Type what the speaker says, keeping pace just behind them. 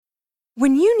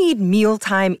When you need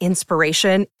mealtime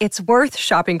inspiration, it's worth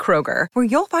shopping Kroger, where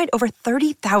you'll find over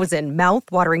 30,000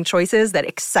 mouth-watering choices that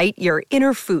excite your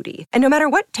inner foodie. And no matter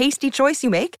what tasty choice you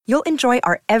make, you'll enjoy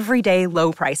our everyday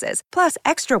low prices, plus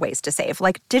extra ways to save,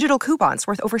 like digital coupons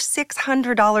worth over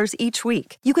 $600 each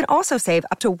week. You can also save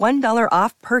up to $1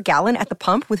 off per gallon at the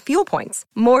pump with fuel points.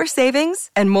 More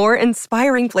savings and more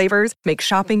inspiring flavors make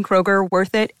shopping Kroger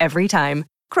worth it every time.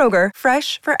 Kroger,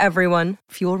 fresh for everyone.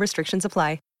 Fuel restrictions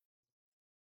apply.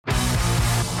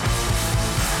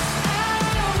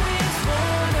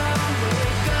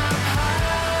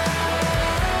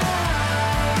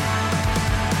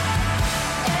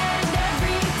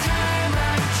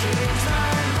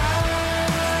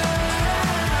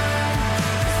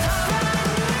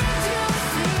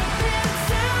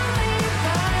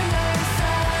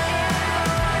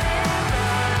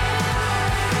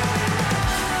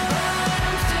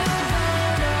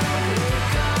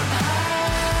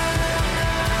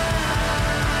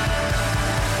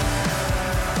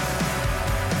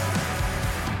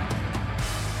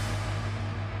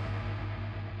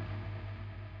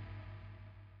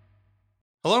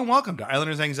 Hello and welcome to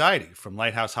Islanders Anxiety from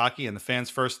Lighthouse Hockey and the Fans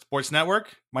First Sports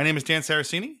Network. My name is Dan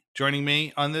Saracini. Joining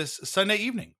me on this Sunday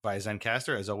evening via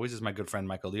Zencastr, as always, is my good friend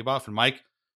Michael Leboff. And Mike,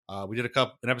 we did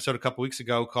an episode a couple weeks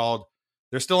ago called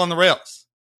 "They're Still on the Rails."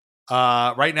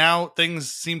 Right now,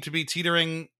 things seem to be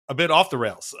teetering a bit off the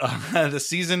rails. The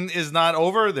season is not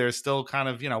over. They're still kind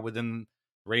of within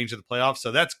range of the playoffs.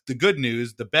 So that's the good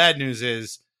news. The bad news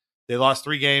is they lost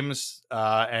 3 games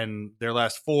and their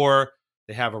last 4.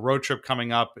 They have a road trip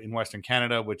coming up in Western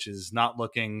Canada, which is not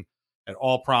looking at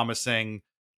all promising.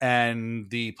 And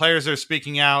the players are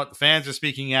speaking out. The fans are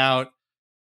speaking out.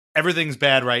 Everything's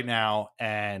bad right now.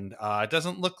 And it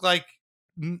doesn't look like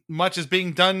much is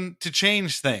being done to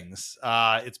change things.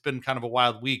 It's been kind of a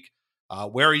wild week.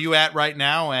 Where are you at right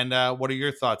now? And what are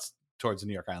your thoughts towards the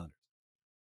New York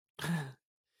Islanders?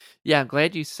 Yeah, I'm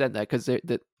glad you said that, because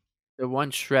the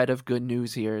one shred of good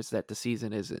news here is that the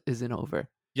season isn't over.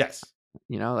 Yes.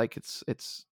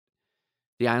 It's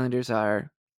the Islanders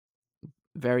are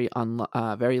very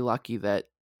lucky that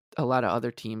a lot of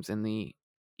other teams in the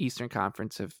Eastern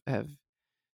Conference have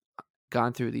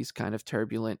gone through these kind of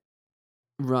turbulent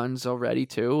runs already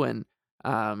too, and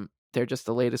they're just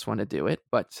the latest one to do it.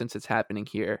 But since it's happening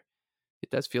here, it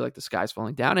does feel like the sky's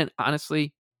falling down. And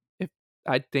honestly,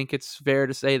 I think it's fair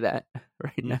to say that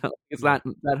right now. It's not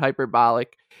that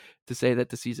hyperbolic to say that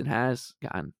the season has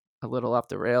gotten a little off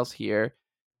the rails here.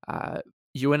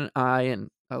 You and I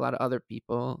and a lot of other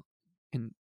people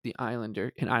in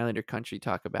Islander country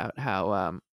talk about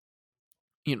how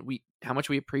how much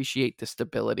we appreciate the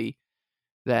stability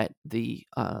that the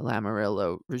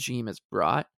Lamoriello regime has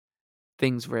brought.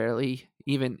 Things rarely,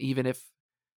 even if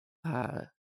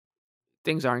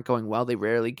things aren't going well, they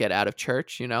rarely get out of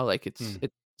church.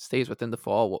 It stays within the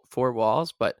 4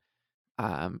 walls. But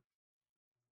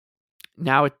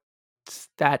now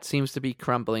that seems to be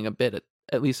crumbling a bit.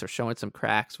 At least they're showing some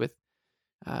cracks with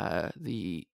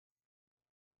the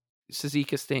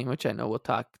Cizikas thing, which I know we'll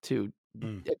talk to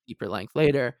at deeper length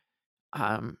later.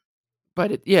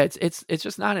 But it's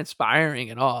just not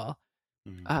inspiring at all.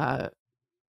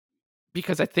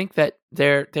 Because I think that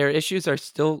their issues are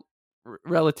still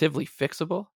relatively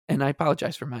fixable. And I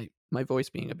apologize for my voice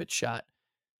being a bit shot.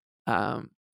 I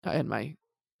had my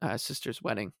sister's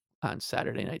wedding on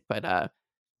Saturday night, but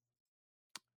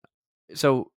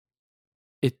so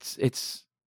it's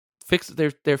fixed.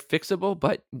 They're fixable,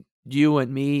 but you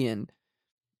and me and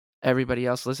everybody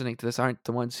else listening to this aren't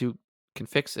the ones who can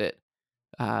fix it.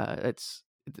 It's,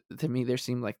 to me, there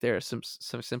seem like there are some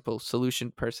simple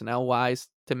solution personnel wise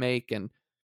to make, and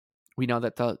we know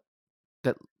that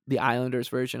the Islanders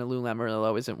version of Lou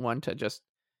Lamoriello isn't one to just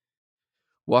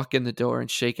walk in the door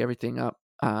and shake everything up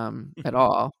at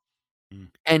all.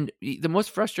 And the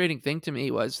most frustrating thing to me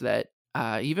was that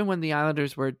even when the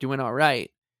Islanders were doing all right,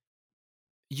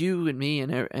 you and me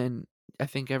and I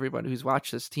think everybody who's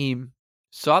watched this team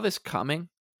saw this coming,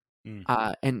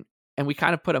 and we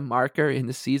kind of put a marker in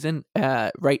the season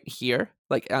right here,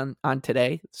 like on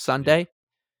today, Sunday,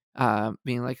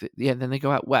 being like, then they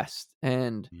go out west,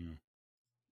 and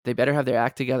they better have their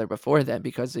act together before then,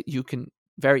 because you can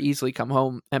very easily come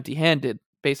home empty-handed,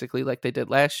 basically like they did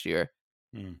last year.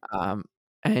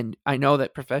 And I know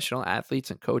that professional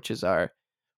athletes and coaches are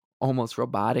almost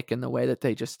robotic in the way that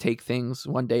they just take things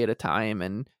one day at a time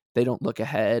and they don't look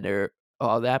ahead or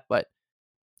all that. But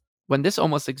when this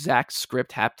almost exact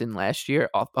script happened last year,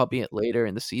 albeit later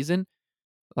in the season,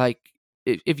 like,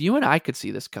 if you and I could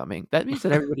see this coming, that means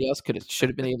that everybody else should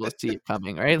have been able to see it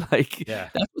coming, right? Like, Yeah.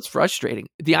 that's what's frustrating.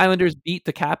 The Islanders beat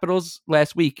the Capitals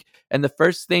last week, and the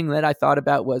first thing that I thought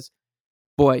about was,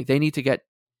 boy, they need to get,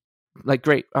 like,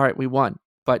 great, all right, we won,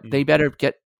 but they better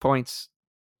get points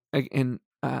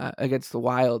against the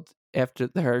Wild after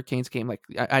the Hurricanes game. Like,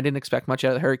 I didn't expect much out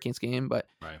of the Hurricanes game, but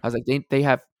Right. I was like, they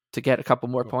have to get a couple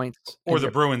more points. Or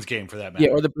the Bruins game, for that matter.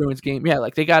 Yeah, or the Bruins game. Yeah,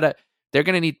 like, they're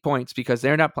going to need points because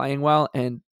they're not playing well,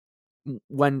 and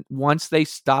once they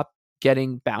stop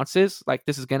getting bounces, like,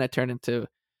 this is going to turn into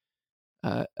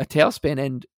a tailspin.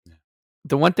 And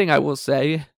the one thing I will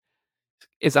say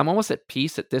is I'm almost at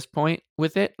peace at this point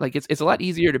with it. Like, it's a lot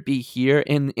easier to be here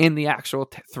in the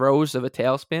actual throes of a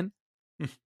tailspin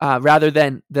rather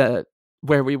than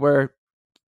where we were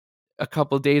a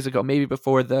couple of days ago, maybe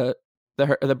before the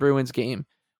Bruins game,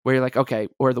 where you're like, okay,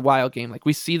 or the Wild game, like,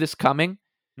 we see this coming,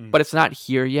 but it's not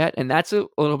here yet, and that's a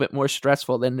little bit more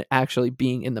stressful than actually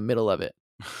being in the middle of it.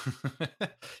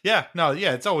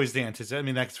 It's always the anticipation. I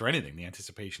mean, that's for anything. The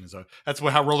anticipation is that's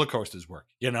how roller coasters work.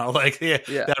 Like,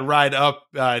 that ride up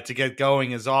to get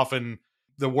going is often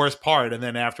the worst part, and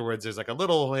then afterwards there's like a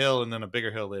little hill and then a bigger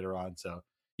hill later on. So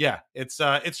yeah, it's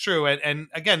true. And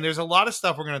again, there's a lot of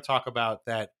stuff we're going to talk about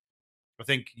that I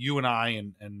think you and I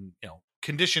and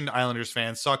conditioned Islanders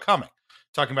fans saw coming.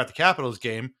 Talking about the Capitals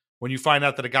game, when you find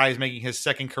out that a guy is making his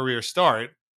second career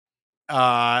start,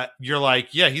 you're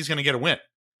like, yeah, he's going to get a win,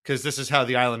 because this is how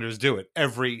the Islanders do it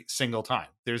every single time.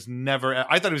 There's never,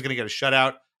 I thought he was going to get a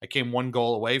shutout. I came one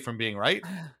goal away from being right,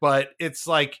 but it's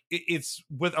like, it's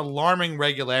with alarming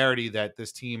regularity that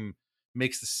this team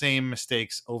makes the same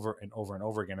mistakes over and over and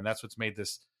over again. And that's what's made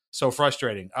this so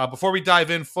frustrating. Before we dive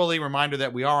in fully, reminder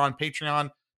that we are on Patreon,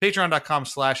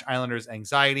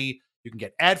 patreon.com/IslandersAnxiety. You can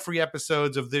get ad-free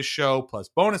episodes of this show, plus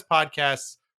bonus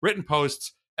podcasts, written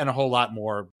posts, and a whole lot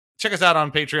more. Check us out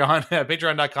on Patreon,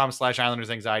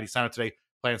 patreon.com/IslandersAnxiety. Sign up today.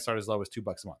 Plans start as low as $2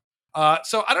 a month.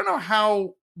 So I don't know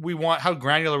how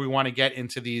granular we want to get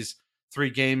into these 3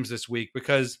 games this week,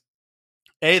 because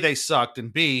A, they sucked,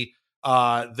 and B,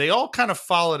 they all kind of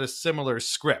followed a similar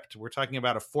script. We're talking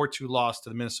about a 4-2 loss to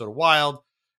the Minnesota Wild,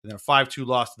 and then a 5-2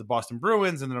 loss to the Boston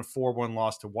Bruins, and then a 4-1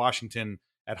 loss to Washington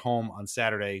at home on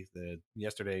Saturday,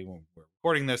 yesterday when we're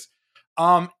recording this.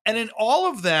 And in all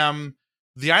of them,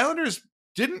 the Islanders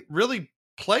didn't really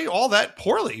play all that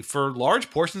poorly for large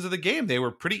portions of the game. They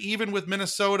were pretty even with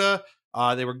Minnesota.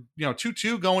 They were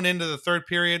 2-2 going into the third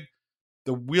period.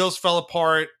 The wheels fell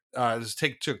apart.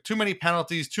 Took too many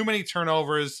penalties, too many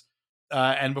turnovers,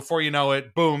 and before you know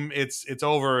it, boom, it's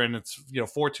over, and it's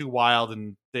 4-2 Wild,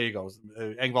 and there you go.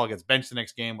 Engvall gets benched the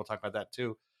next game. We'll talk about that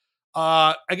too.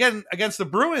 Again, against the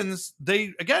Bruins,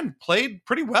 they again played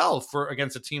pretty well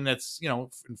against a team that's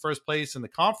in first place in the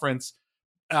conference.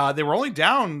 They were only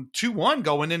down 2-1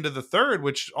 going into the third,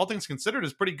 which all things considered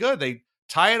is pretty good. They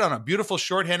tie it on a beautiful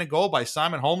shorthanded goal by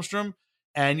Simon Holmstrom,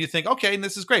 and you think, okay,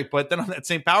 this is great. But then on that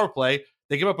same power play,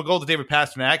 they give up a goal to David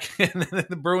Pastrnak, and then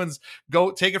the Bruins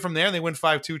go take it from there, and they win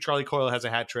 5-2. Charlie Coyle has a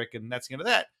hat trick, and that's the end of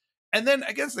that. And then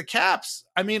against the Caps,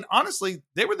 I mean, honestly,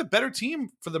 they were the better team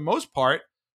for the most part,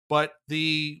 but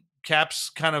the Caps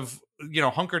kind of,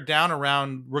 hunkered down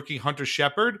around rookie Hunter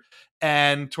Shepard,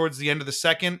 and towards the end of the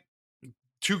second,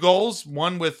 2 goals,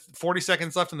 one with 40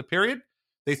 seconds left in the period.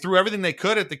 They threw everything they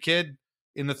could at the kid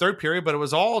in the third period, but it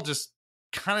was all just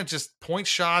kind of just point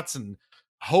shots and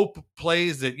hope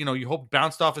plays that, you hope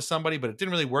bounced off of somebody, but it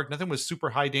didn't really work. Nothing was super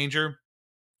high danger.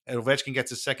 And Ovechkin gets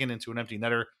his second into an empty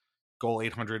netter, goal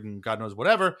 800 and God knows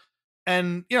whatever.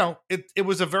 And, it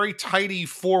was a very tidy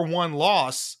 4-1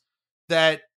 loss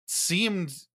that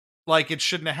seemed like it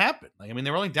shouldn't have happened. Like, I mean,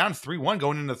 they were only down 3-1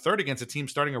 going into the third against a team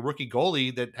starting a rookie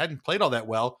goalie that hadn't played all that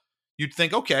well. You'd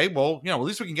think, okay, well, at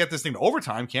least we can get this thing to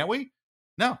overtime, can't we?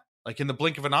 No, like in the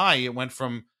blink of an eye, it went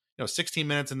from 16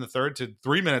 minutes in the third to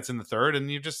 3 minutes in the third,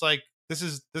 and you're just like, this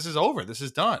is over, this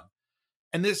is done.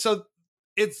 And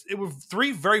it was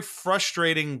 3 very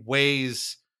frustrating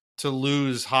ways to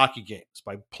lose hockey games,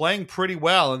 by playing pretty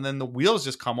well and then the wheels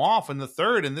just come off in the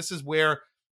third, and this is where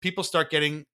people start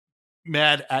getting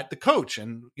mad at the coach.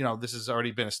 And this has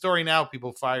already been a story now,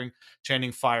 people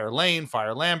chanting fire Lane,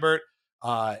 fire Lambert.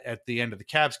 At the end of the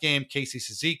Caps game, Casey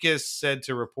Cizikas said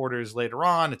to reporters later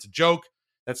on, it's a joke.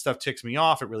 That stuff ticks me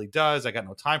off. It really does. I got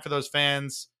no time for those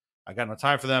fans. I got no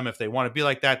time for them. If they want to be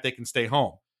like that, they can stay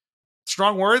home.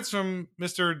 Strong words from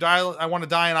Mr. I want to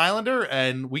die an Islander,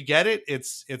 and we get it.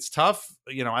 It's tough.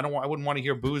 I wouldn't want to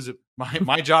hear boos at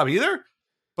my job either.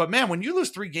 But man, when you lose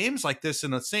 3 games like this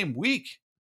in the same week,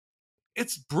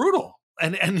 it's brutal.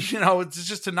 And it's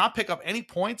just to not pick up any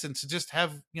points and to just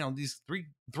have these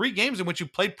three games in which you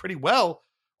played pretty well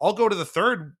all go to the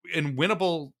third in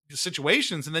winnable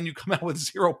situations, and then you come out with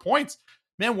 0 points.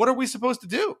 Man, what are we supposed to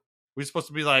do? We're supposed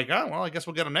to be like, oh, well, I guess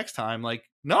we'll get them next time. Like,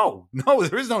 no,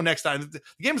 there is no next time. The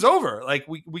game's over. Like,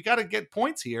 we got to get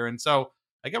points here. And so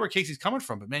I get where Casey's coming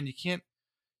from, but man, you can't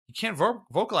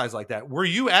vocalize like that. Were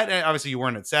you at, obviously you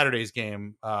weren't at Saturday's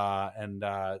game and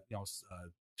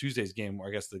Tuesday's game, or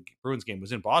I guess the Bruins game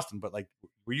was in Boston, but like,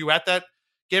 were you at that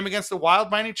game against the Wild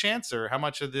by any chance, or how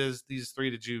much of these three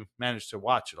did you manage to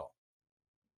watch at all?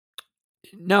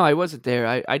 No, I wasn't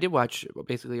there. I did watch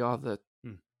basically all the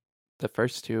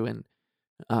first two, and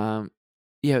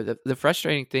the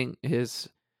frustrating thing is,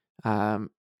 I'll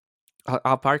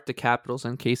park the Capitals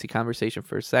and Casey conversation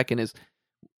for a second. Is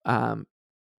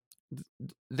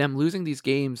them losing these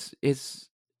games is,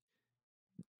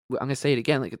 I'm gonna say it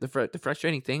again. Like the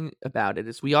frustrating thing about it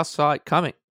is we all saw it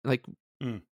coming. Like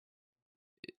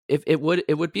if it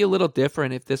would be a little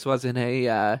different if this wasn't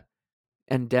a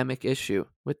endemic issue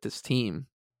with this team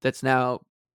that's now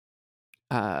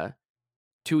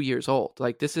 2 years old.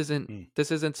 Like this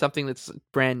isn't something that's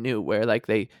brand new where like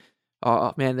they're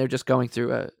just going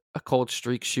through a cold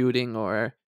streak shooting,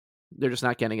 or they're just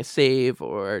not getting a save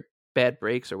or bad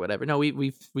breaks or whatever. No,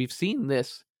 we've seen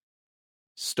this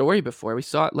story before. We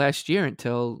saw it last year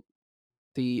until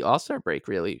the All-Star break,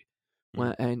 really.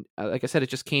 And like I said, it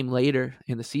just came later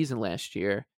in the season last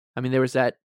year. I mean, there was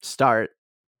that start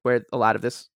where a lot of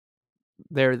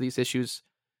there are these issues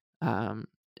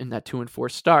in that 2-4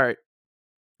 start.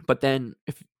 But then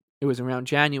if it was around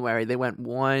January, they went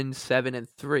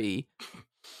 1-7-3.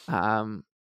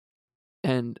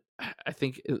 And I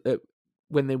think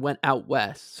when they went out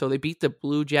west, so they beat the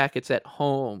Blue Jackets at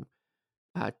home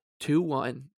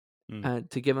 2-1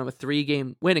 to give them a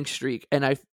 3-game winning streak.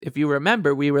 And if you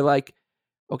remember, we were like,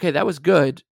 okay, that was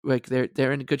good. Like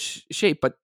they're in good shape,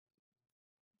 but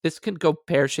this can go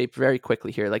pear-shaped very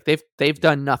quickly here. Like they've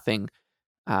done nothing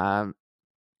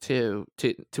to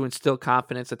instill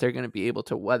confidence that they're going to be able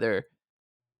to weather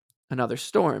another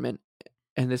storm.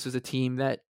 And this is a team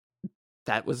that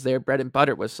was their bread and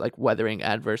butter, was like weathering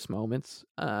adverse moments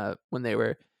when they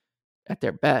were at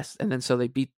their best. And then so they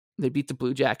beat the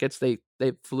Blue Jackets. They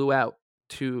flew out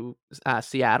to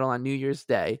Seattle on New Year's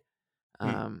Day.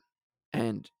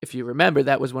 And if you remember,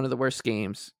 that was one of the worst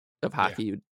games of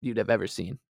hockey you'd have ever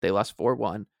seen. They lost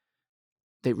 4-1.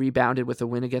 They rebounded with a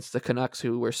win against the Canucks,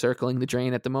 who were circling the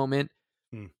drain at the moment.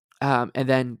 And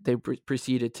then they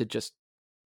proceeded to just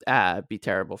be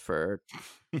terrible for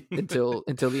until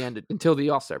the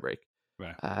All-Star break.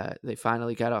 Right. They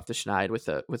finally got off the schneid with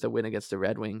a win against the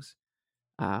Red Wings.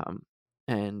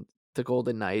 And the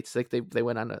Golden Knights, like they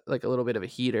went on a little bit of a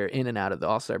heater in and out of the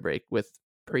All-Star break with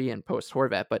pre and post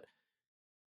Horvat. But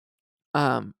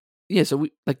so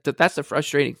we that's the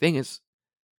frustrating thing, is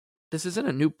this isn't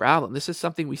a new problem. This is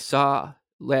something we saw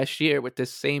last year with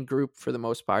this same group for the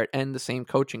most part and the same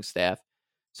coaching staff.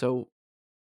 So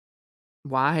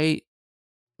why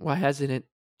hasn't it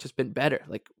just been better?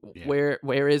 Like where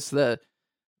is the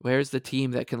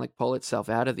team that can like pull itself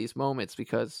out of these moments?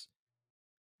 Because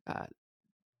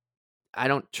I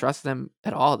don't trust them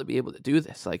at all to be able to do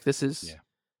this. Like this is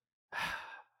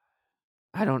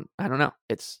I don't know.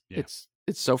 It's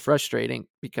so frustrating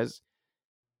because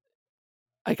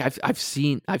like I've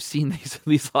seen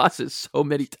these losses so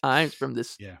many times from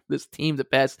this team the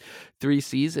past 3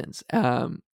 seasons.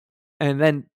 And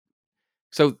then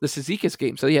so the Cizikas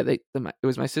game. So it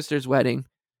was my sister's wedding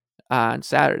on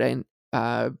Saturday,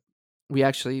 and we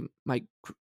actually, my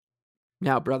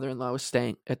now brother-in-law was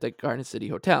staying at the Garden City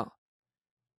Hotel.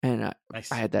 And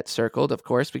nice. I had that circled, of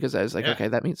course, because I was like, okay,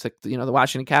 that means like the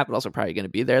Washington Capitals are probably going to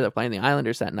be there. They're playing the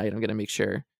Islanders that night. I'm going to make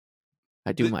sure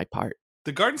I do my part.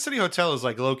 The Garden City Hotel is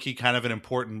like low key kind of an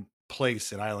important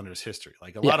place in Islanders history.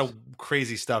 Like a lot of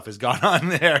crazy stuff has gone on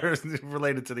there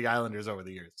related to the Islanders over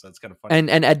the years. So it's kind of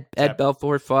funny. And Ed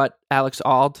Belfour fought Alex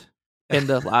Auld in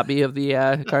the lobby of the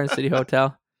Garden City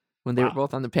Hotel when they were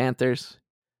both on the Panthers.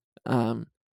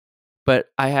 But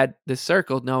I had this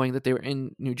circled knowing that they were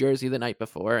in New Jersey the night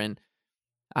before. And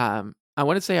I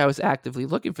wouldn't say I was actively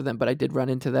looking for them, but I did run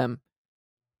into them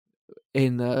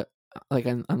in the, like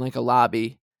on like a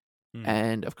lobby.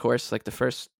 And of course, like the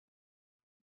first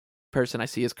person I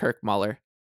see is Kirk Muller,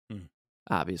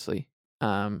 obviously.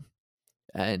 And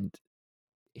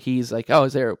he's like, oh,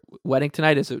 is there a wedding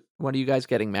tonight? Is it one of you guys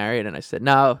getting married? And I said,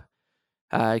 no,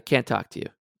 I can't talk to you.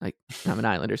 Like, I'm an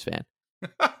Islanders fan.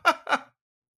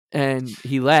 And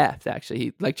he laughed, actually.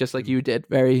 He just like you did,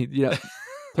 very,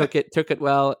 took it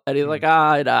well. And he's like,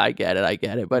 I get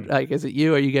it. But like, is it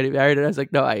you? Are you getting married? And I was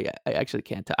like, no, I actually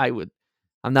can't.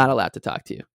 I'm not allowed to talk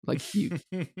to you. Like you,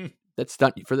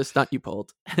 stunt you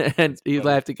pulled. And he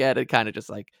laughed again and kind of just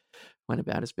like went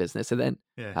about his business. And then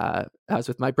I was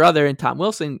with my brother, and Tom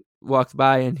Wilson walked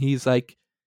by, and he's like,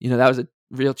 that was a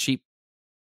real cheap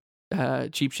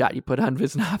shot you put on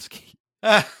Wisnowski.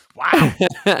 Wow.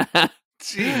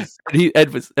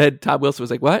 Jeez. And Tom Wilson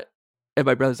was like, what? And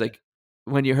my brother's like,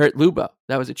 when you hurt Lubo,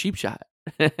 that was a cheap shot.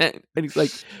 And he's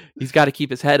like, he's got to keep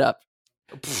his head up.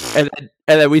 And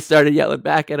then we started yelling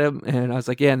back at him, and I was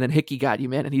like, yeah. And then Hickey got you,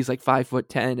 man. And he's like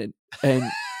 5'10", and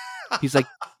he's like,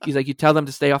 you tell them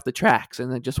to stay off the tracks,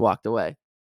 and then just walked away.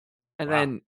 And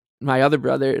then my other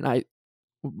brother and I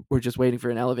were just waiting for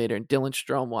an elevator, and Dylan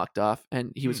Strome walked off,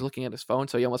 and he was looking at his phone,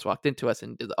 so he almost walked into us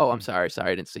and did, "Oh, I'm sorry,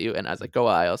 I didn't see you." And I was like, "Go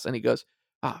Isles," and he goes,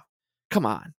 "Oh, come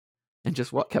on," and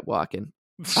just kept walking.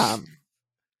 So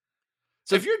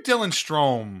if you're Dylan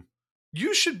Strome,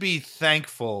 you should be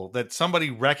thankful that somebody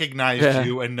recognized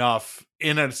you enough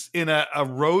in a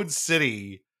road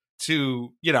city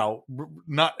to,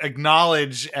 not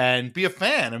acknowledge and be a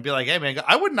fan and be like, "Hey man,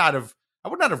 I would not have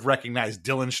recognized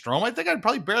Dylan Strome. I think I'd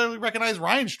probably barely recognize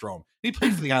Ryan Strome. He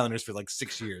played for the Islanders for like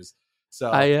 6 years. So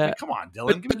come on,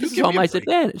 Dylan. But this is home ice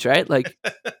advantage, right? Like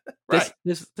right.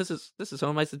 This is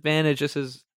home ice advantage. This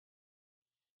is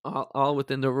all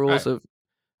within the rules of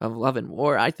love and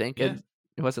war, I think. Yeah. And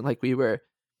it wasn't like we were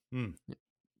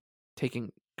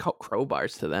taking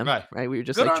crowbars to them, right? We were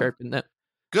just chirping them.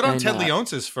 Good on Ted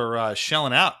Leonsis for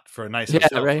shelling out for a nice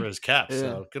hotel for his cap. Yeah.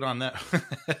 So good on that.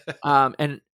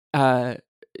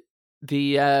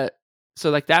 So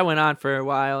like that went on for a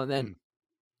while, and then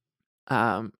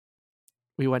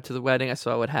we went to the wedding. I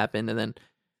saw what happened, and then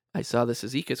I saw the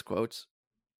Cizikas quotes.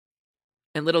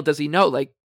 And little does he know,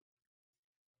 like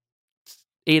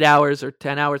 8 hours or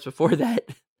 10 hours before that,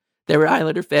 there were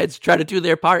Islander fans trying to do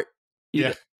their part.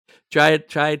 Tried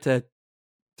to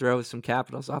throw some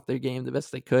Capitals off their game the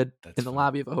best they could in the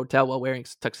lobby of a hotel while wearing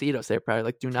tuxedos. They're probably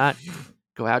like, "Do not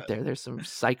go out there. There's some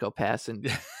psychopaths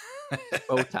and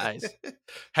bow ties."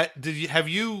 Have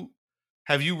you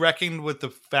reckoned with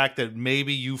the fact that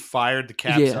maybe you fired the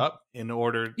Caps up in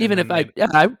order? Even if I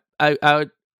have,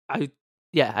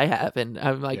 and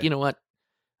I'm like, you know what?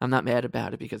 I'm not mad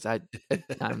about it because I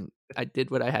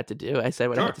did what I had to do. I said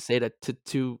what I had to say to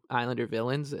two Islander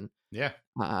villains, and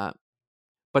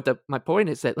but my point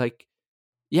is that, like,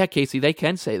 Casey, they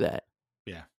can say that.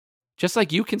 Yeah. Just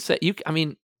like you can say, I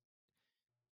mean,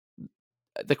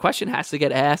 the question has to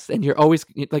get asked, and you're always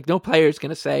like, no player is going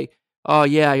to say, "Oh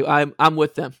yeah, I'm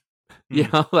with them."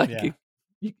 I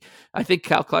think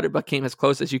Cal Clutterbuck came as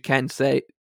close as you can to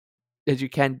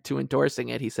endorsing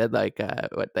it. He said like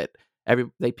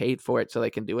they paid for it so they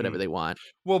can do whatever they want.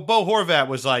 Well, Bo Horvat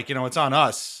was like, it's on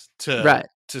us to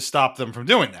stop them from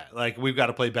doing that. Like, we've got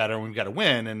to play better and we've got to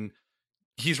win. And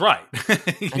he's right.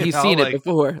 And he's seen it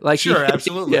before. Like, sure,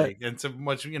 absolutely. Yeah. And so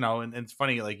much, and it's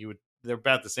funny, like they're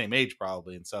about the same age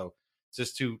probably. And so it's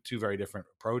just two very different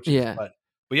approaches. Yeah. But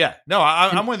yeah, no,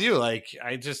 I'm with you. Like,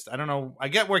 I don't know. I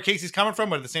get where Casey's coming from,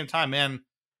 but at the same time, man,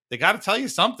 they got to tell you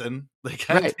something. They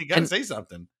got to say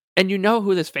something. And you know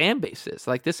who this fan base is.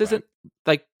 Like, this isn't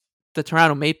like the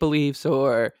Toronto Maple Leafs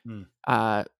or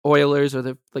Oilers or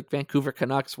the Vancouver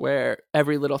Canucks, where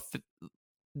every little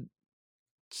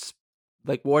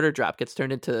water drop gets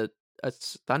turned into a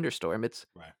thunderstorm. I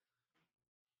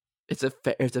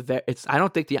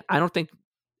don't think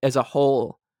as a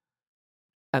whole,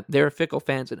 there are fickle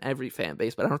fans in every fan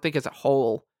base, but I don't think as a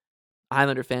whole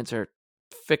Islander fans are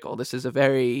fickle. This is a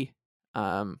very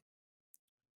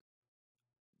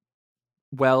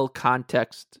well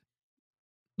context,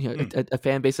 a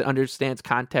fan base that understands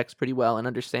context pretty well and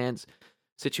understands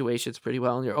situations pretty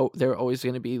well. And there are always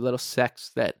going to be little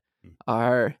sects that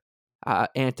are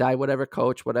anti whatever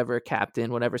coach, whatever captain,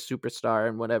 whatever superstar,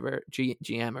 and whatever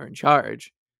GM are in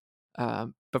charge.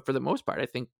 But for the most part, I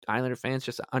think Islander fans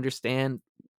just understand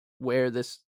where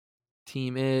this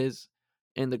team is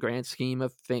in the grand scheme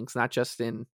of things, not just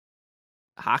in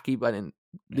hockey, but in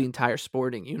the entire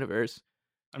sporting universe.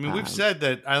 I mean, we've said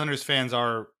that Islanders fans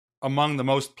are among the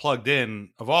most plugged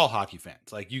in of all hockey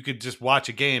fans. Like, you could just watch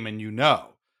a game and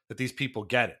that these people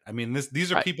get it. I mean,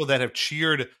 these are people that have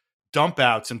cheered dump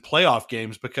outs in playoff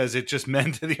games because it just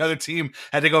meant that the other team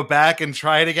had to go back and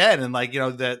try it again. And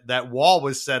that wall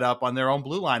was set up on their own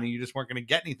blue line and you just weren't going to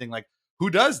get anything. Like, who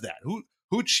does that? Who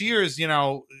cheers,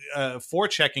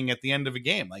 forechecking at the end of a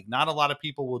game? Like, not a lot of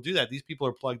people will do that. These people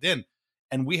are plugged in,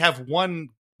 and we have one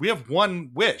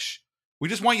wish. We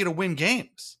just want you to win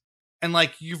games. And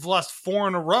you've lost 4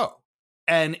 in a row.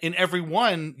 And in every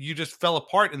one, you just fell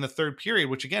apart in the third period,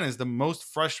 which again is the most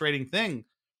frustrating thing.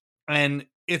 And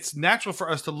it's natural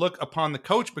for us to look upon the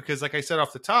coach because, like I said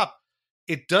off the top,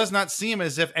 it does not seem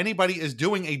as if anybody is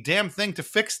doing a damn thing to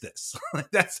fix this.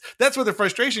 That's where the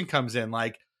frustration comes in.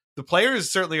 Like, the players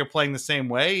certainly are playing the same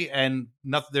way, and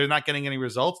they're not getting any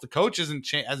results. The coach doesn't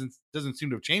seem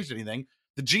to have changed anything.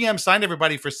 The GM signed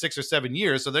everybody for 6 or 7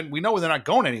 years, so then we know they're not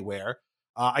going anywhere.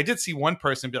 I did see one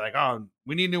person be like, "Oh,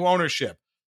 we need new ownership."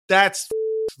 That's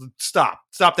stop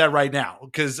that right now,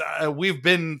 because we've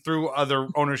been through other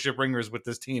ownership ringers with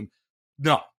this team.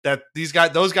 No,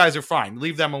 those guys are fine.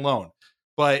 Leave them alone.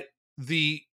 But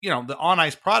the on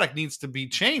ice product needs to be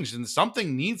changed, and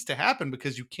something needs to happen,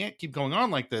 because you can't keep going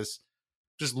on like this,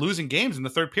 just losing games in the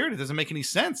third period. It doesn't make any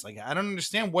sense. Like, I don't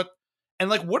understand what are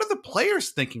the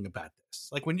players thinking about this?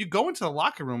 Like, when you go into the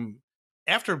locker room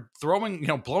after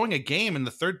blowing a game in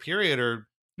the third period, or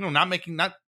not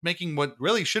making what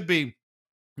really should be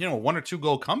 1 or 2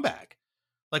 goal comeback.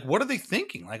 Like, what are they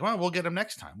thinking? Like, well, we'll get them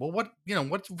next time. Well, what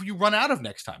if you run out of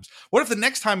next times? What if the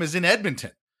next time is in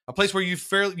Edmonton, a place where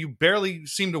you barely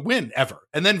seem to win ever?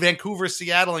 And then Vancouver,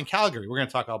 Seattle, and Calgary. We're going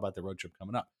to talk all about the road trip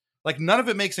coming up. Like, none of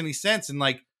it makes any sense. And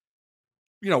like,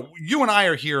 you and I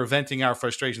are here venting our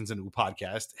frustrations into a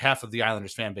podcast. Half of the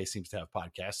Islanders fan base seems to have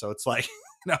podcasts. So it's like,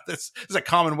 this is a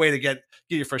common way to get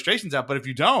your frustrations out. But if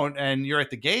you don't, and you're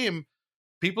at the game,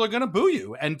 people are going to boo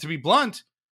you. And to be blunt,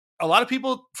 a lot of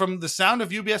people, from the sound of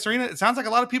UBS Arena, it sounds like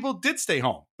a lot of people did stay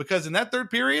home, because in that third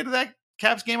period of that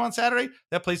Caps game on Saturday,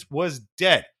 that place was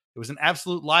dead. It was an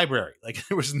absolute library. Like,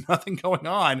 there was nothing going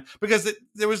on, because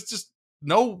there was just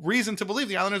no reason to believe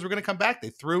the Islanders were going to come back. They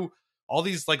threw all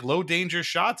these like low danger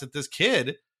shots at this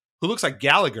kid who looks like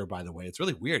Gallagher, by the way. It's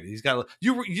really weird. He's got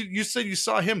you said you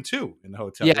saw him too in the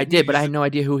hotel. Yeah, I did, but I had no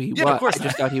idea who he was. Of course. I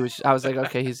just thought he was. I was like,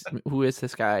 okay, who is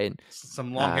this guy? And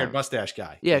some long-haired mustache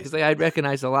guy. Yeah, because I'd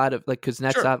recognize a lot of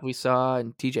Kuznetsov, Sure. we saw,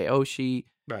 and TJ Oshie,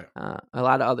 right? A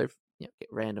lot of other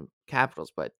random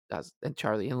Capitals, but and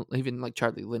Charlie, and even like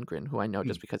Charlie Lindgren, who I know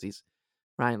just because he's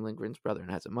Ryan Lindgren's brother and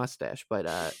has a mustache, but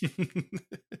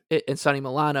and Sonny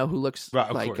Milano, who looks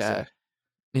like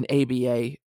an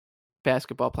ABA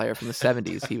basketball player from the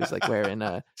 70s. He was like wearing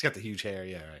he's got the huge hair,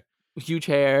 yeah, right. Huge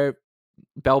hair,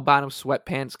 bell bottom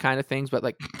sweatpants kind of things, but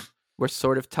like were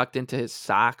sort of tucked into his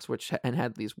socks, and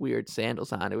had these weird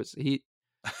sandals on. It was he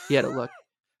had a look.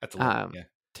 That's a look, yeah.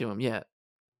 To him, yeah.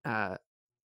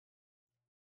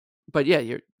 But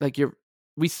yeah,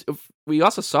 we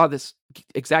also saw this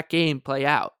exact game play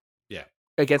out. Yeah.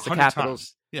 Against the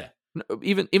Capitals. Times. Yeah.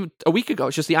 Even a week ago,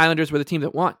 it's just the Islanders were the team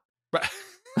that won. Right.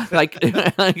 like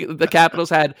the Capitals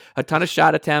had a ton of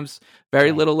shot attempts,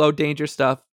 very little low danger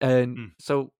stuff, and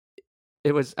so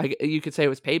it was. You could say it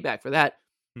was payback for that.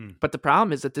 But the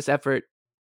problem is that this effort,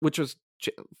 which was,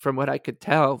 from what I could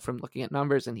tell from looking at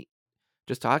numbers and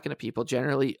just talking to people,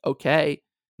 generally okay.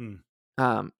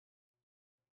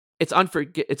 It's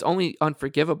only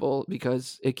unforgivable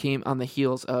because it came on the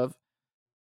heels of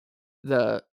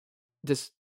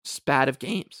this spat of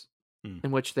games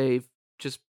in which they've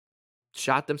just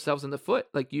shot themselves in the foot.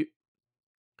 Like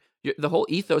the whole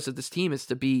ethos of this team is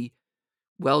to be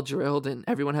well drilled, and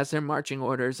everyone has their marching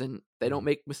orders, and they don't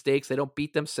make mistakes, they don't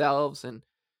beat themselves, and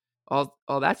all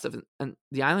that stuff. And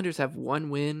the Islanders have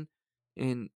one win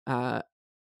in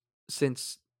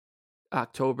since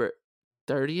October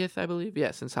 30th, I believe.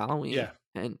 Yeah, since Halloween. Yeah.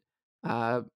 And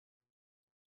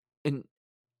in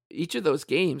each of those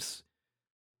games,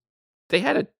 they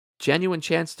had a genuine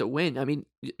chance to win. I mean,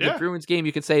 the Bruins game,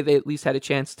 you could say they at least had a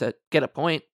chance to get a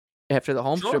point after the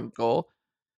Holmstrom goal.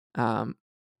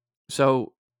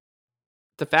 So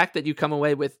the fact that you come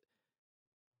away with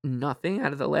nothing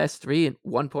out of the last 3 and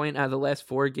 1 point out of the last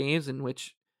 4 games, in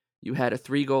which you had a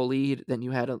 3-goal lead, then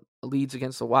you had a leads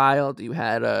against the Wild, you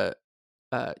had were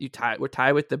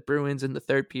tied with the Bruins in the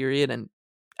third period and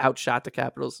outshot the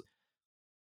Capitals,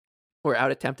 or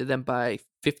out attempted them by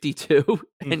 52,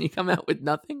 and you come out with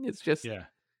nothing. It's just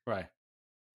right.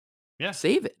 Yeah,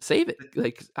 save it.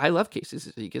 Like, I love Casey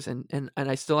Cizikas, and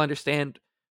I still understand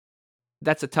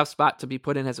that's a tough spot to be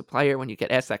put in as a player when you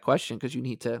get asked that question, because you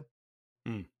need to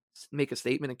make a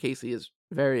statement. And Casey is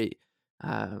very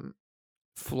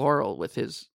floral with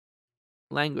his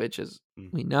language, as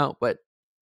we know, but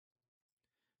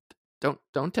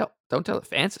don't tell the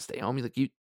fans to stay home. Like,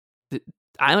 the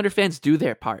Islander fans do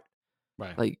their part.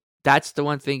 Right. Like, that's the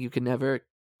one thing you can never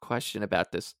question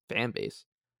about this fan base.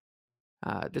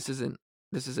 This is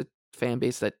a fan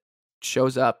base that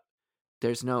shows up.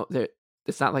 It's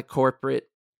not like corporate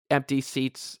empty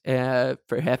seats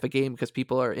for half a game because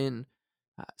people are in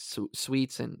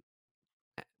suites and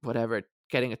whatever,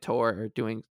 getting a tour or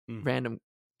doing random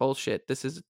bullshit. This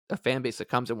is a fan base that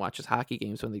comes and watches hockey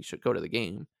games when they should go to the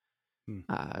game.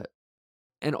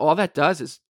 And all that does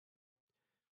is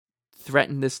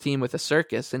threaten this team with a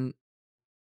circus, and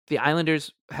the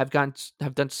Islanders have done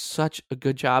such a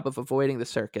good job of avoiding the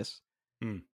circus.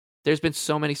 There's been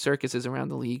so many circuses around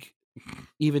the league,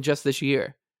 even just this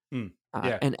year.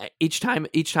 And each time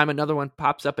another one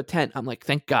pops up a tent, I'm like,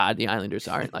 thank God the Islanders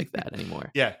aren't like that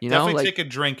anymore. Definitely take a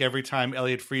drink every time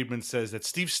Elliot Friedman says that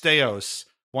Steve Stais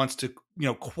wants to,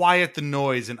 quiet the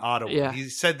noise in Ottawa. Yeah. He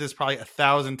said this probably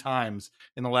 1,000 times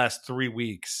in the last 3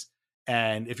 weeks,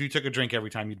 and if you took a drink every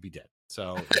time, you'd be dead.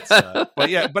 So, it's, and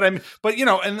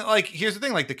like, here's the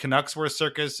thing: like the Canucks were a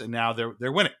circus, and now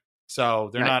they're winning, so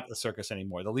they're not a circus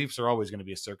anymore. The Leafs are always going to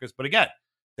be a circus, but again,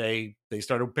 they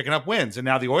started picking up wins, and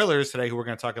now the Oilers today, who we're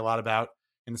going to talk a lot about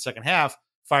in the second half,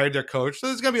 fired their coach. So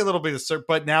there's going to be a little bit of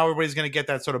but now everybody's going to get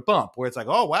that sort of bump where it's like,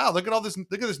 oh wow, look at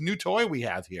this new toy we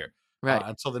have here, right?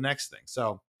 Until the next thing.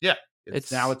 So yeah,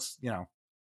 it's going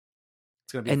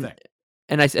to be a thing.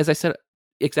 And as I said,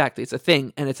 exactly, it's a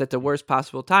thing, and it's at the worst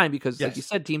possible time because, like you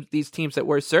said, these teams that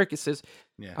were circuses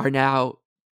are now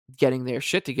getting their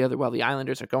shit together while the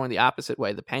Islanders are going the opposite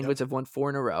way. The Penguins have won 4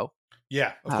 in a row.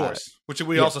 Yeah, of course, which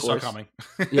we also saw coming.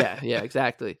 yeah,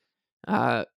 exactly.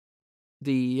 The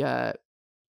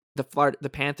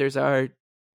Panthers are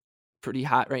pretty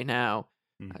hot right now.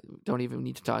 Don't even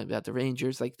need to talk about the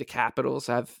Rangers. Like the Capitals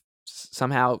have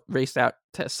somehow raced out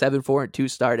to a 7-4-2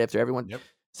 start after everyone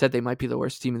said they might be the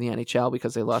worst team in the NHL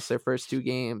because they lost their first 2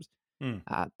 games.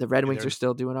 The Red Wings are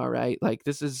still doing all right. Like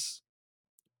this is,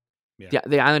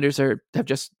 the Islanders have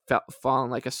just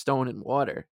fallen like a stone in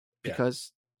water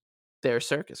because they're a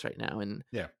circus right now, and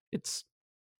it's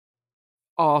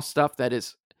all stuff that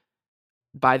is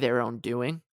by their own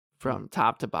doing from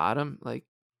top to bottom. Like,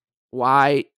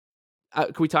 why?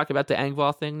 Can we talk about the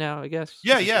Engvall thing now? I guess.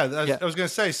 I was going to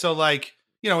say, so like,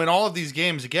 in all of these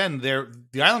games, again,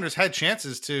 the Islanders had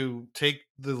chances to take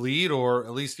the lead or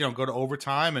at least go to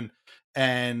overtime,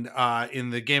 and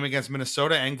in the game against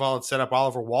Minnesota, Engvall had set up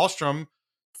Oliver Wahlstrom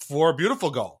for a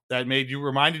beautiful goal that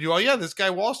reminded you, oh yeah, this guy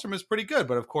Wahlstrom is pretty good.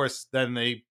 But of course, then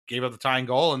they gave up the tying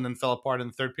goal and then fell apart in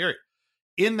the third period.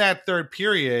 In that third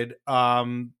period,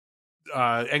 Engvall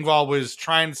was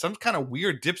trying some kind of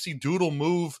weird dipsy doodle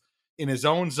move in his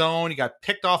own zone. He got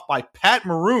picked off by Pat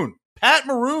Maroon. Pat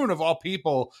Maroon, of all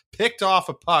people, picked off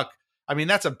a puck. I mean,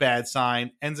 that's a bad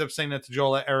sign. Ends up saying that to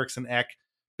Joel Eriksson Ek,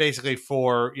 basically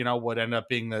for, what ended up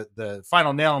being the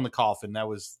final nail in the coffin. That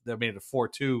made it a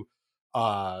 4-2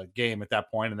 game at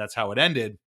that point, and that's how it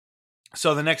ended.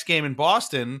 So the next game in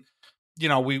Boston,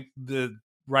 the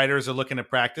writers are looking at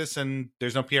practice, and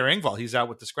there's no Pierre Engvall. He's out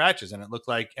with the scratches, and it looked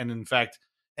like, and in fact,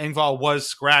 Engvall was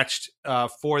scratched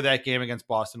for that game against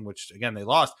Boston, which again they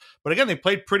lost. But again, they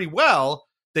played pretty well.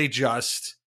 They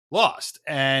just lost,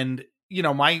 and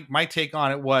my take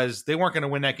on it was they weren't going to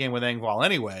win that game with Engvall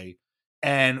anyway.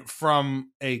 And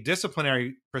from a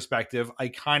disciplinary perspective, I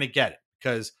kind of get it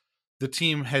because the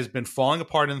team has been falling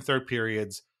apart in the third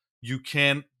periods. You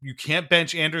can't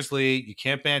bench Anders Lee. You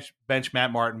can't bench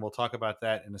Matt Martin. We'll talk about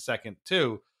that in a second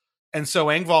too. And so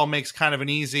Engvall makes kind of an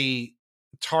easy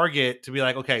target to be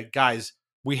like, okay, guys,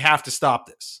 we have to stop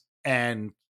this.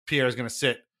 And Pierre is going to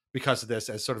sit because of this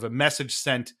as sort of a message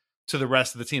sent to the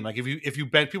rest of the team. Like if you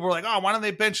bench, people are like, oh, why don't they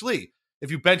bench Lee?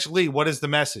 If you bench Lee, what is the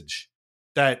message?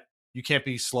 That you can't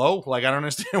be slow? Like, I don't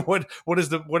understand what is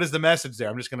the message there?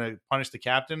 I'm just going to punish the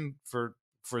captain for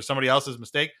somebody else's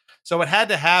mistake. So it had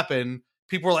to happen.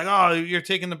 People were like, oh, you're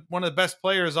taking one of the best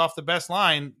players off the best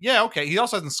line. Yeah, okay. He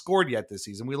also hasn't scored yet this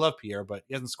season. We love Pierre, but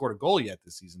he hasn't scored a goal yet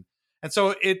this season. And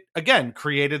so it, again,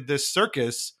 created this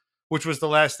circus, which was the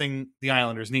last thing the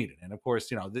Islanders needed. And of course,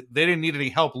 they didn't need any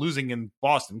help losing in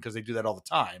Boston because they do that all the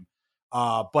time.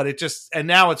 But it just, and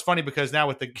now it's funny because now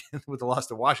with the loss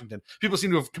to Washington, people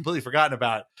seem to have completely forgotten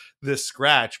about this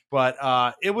scratch. But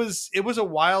it was a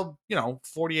wild,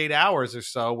 48 hours or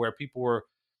so where people were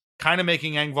kind of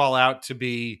making Engvall out to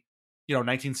be,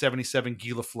 1977 Guy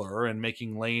Lafleur and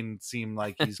making Lane seem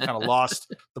like he's kind of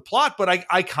lost the plot. But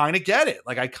I kind of get it.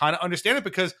 Like, I kind of understand it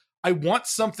because I want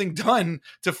something done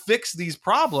to fix these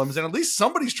problems. And at least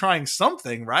somebody's trying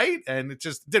something, right? And it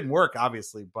just didn't work,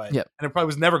 obviously. But and it probably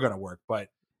was never going to work. But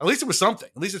at least it was something.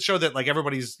 At least it showed that, like,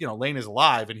 everybody's, Lane is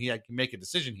alive and he can make a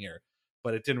decision here.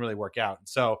 But it didn't really work out. And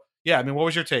so, yeah, I mean, what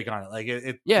was your take on it? Like,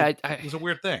 it was a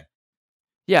weird thing.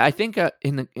 Yeah, I think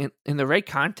in the right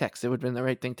context, it would have been the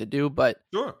right thing to do. But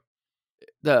sure,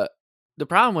 the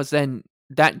problem was then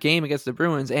that game against the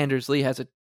Bruins, Anders Lee has a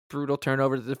brutal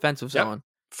turnover to the defensive zone.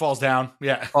 Falls down.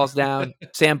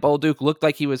 Sam Bolduc looked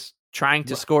like he was trying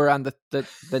to score on the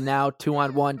now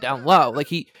 2-on-1 down low. Like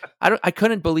I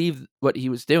couldn't believe what he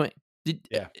was doing.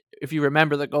 If you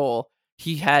remember the goal,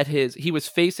 he was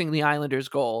facing the Islanders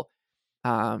goal.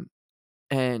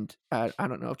 And I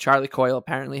don't know. Charlie Coyle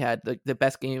apparently had the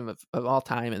best game of all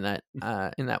time in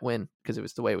that win because it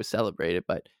was the way it was celebrated.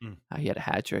 But he had a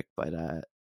hat trick. But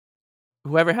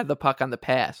whoever had the puck on the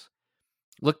pass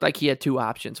looked like he had two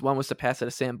options. One was to pass it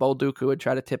to Sam Bolduc, who would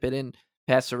try to tip it in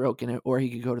past Sorokin, or he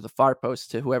could go to the far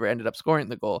post to whoever ended up scoring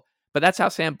the goal. But that's how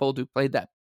Sam Bolduc played that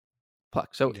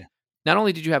puck. So not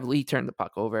only did you have Lee turn the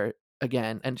puck over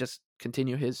again and just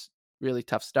continue his really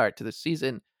tough start to the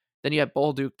season, then you have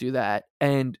Bolduc do that.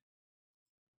 And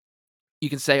you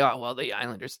can say, oh, well, the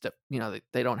Islanders,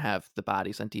 they don't have the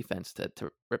bodies on defense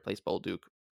to replace Bolduc.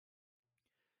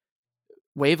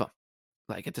 Waive them,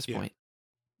 like, at this point.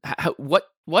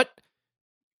 What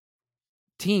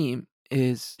team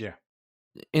is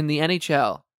in the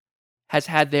NHL has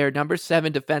had their number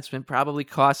 7 defenseman probably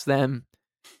cost them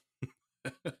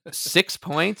 6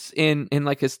 points in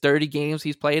like his 30 games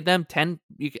he's played them? 10?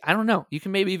 I don't know. You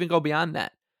can maybe even go beyond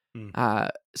that.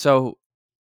 So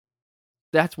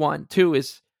that's one. 2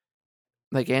 is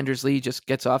like Anders Lee just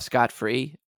gets off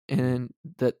scot-free, and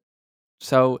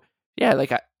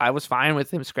like I was fine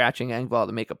with him scratching Engvall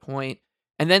to make a point.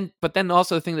 But then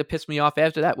also the thing that pissed me off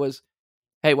after that was,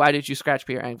 hey, why did you scratch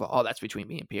Pierre Engvall? Oh, that's between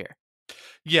me and Pierre.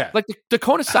 Yeah. Like the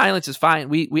cone of silence is fine.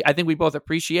 I think we both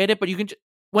appreciate it, but you can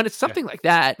when it's something like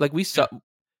that, like we saw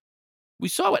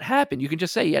what happened. You can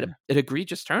just say he had an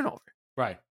egregious turnover.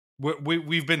 Right.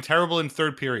 We've been terrible in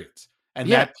third periods,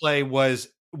 and that play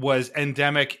was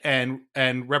endemic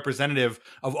and representative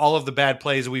of all of the bad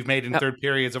plays that we've made in third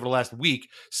periods over the last week.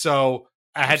 So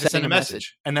I had to send a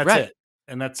message, and that's it.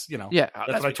 And that's that's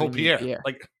what I told Pierre.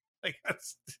 Like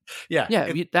that's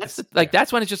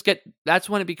that's when that's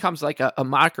when it becomes like a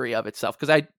mockery of itself. Because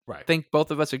I think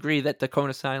both of us agree that the cone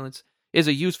of silence is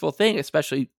a useful thing,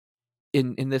 especially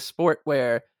in this sport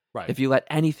where if you let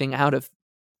anything out of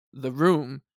the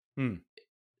room,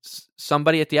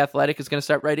 somebody at the Athletic is going to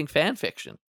start writing fan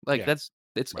fiction. Like it's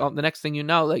the next thing you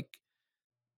know, like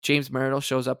James Myrtle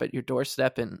shows up at your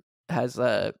doorstep and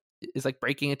is like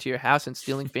breaking into your house and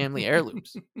stealing family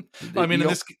heirlooms. I mean,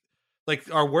 like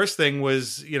our worst thing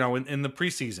was, in the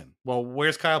preseason. Well,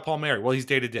 where's Kyle Palmieri? Well, he's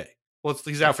day to day. Well,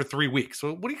 he's out for 3 weeks.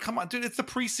 So what do you come on, dude? It's the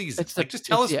preseason. Just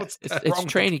tell us what's wrong. It's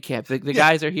training camp. The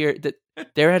guys are here.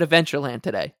 They're at Adventureland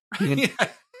today.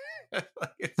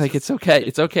 It's okay.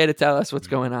 It's okay to tell us what's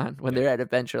going on when they're at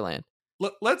Adventureland.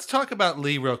 Let's talk about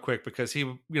Lee real quick, because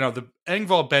the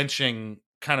Engvall benching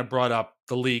kind of brought up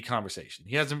the Lee conversation.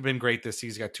 He hasn't been great this season.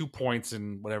 He's got 2 points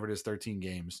in whatever it is, 13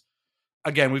 games.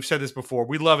 Again, we've said this before.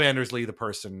 We love Anders Lee, the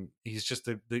person. He's just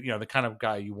the kind of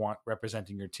guy you want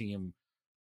representing your team.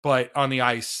 But on the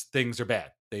ice, things are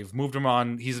bad. They've moved him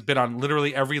on. He's been on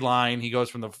literally every line. He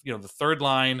goes from the third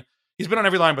line. He's been on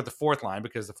every line but the fourth line,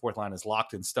 because the fourth line is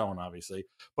locked in stone, obviously.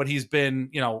 But he's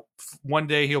been, one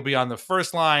day he'll be on the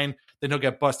first line, then he'll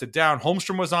get busted down.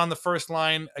 Holmstrom was on the first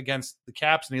line against the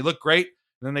Caps, and he looked great.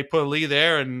 And then they put Lee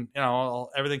there, and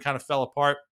everything kind of fell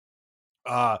apart.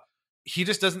 He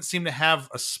just doesn't seem to have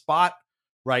a spot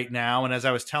right now. And as I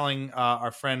was telling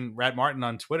our friend Rat Martin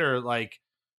on Twitter, like,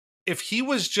 if he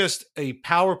was just a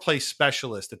power play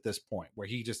specialist at this point, where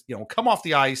he just come off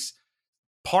the ice,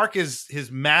 park his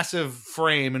massive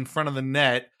frame in front of the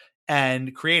net,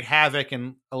 and create havoc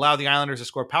and allow the Islanders to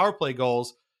score power play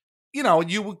goals,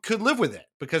 you could live with it,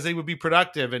 because they would be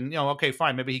productive. And okay,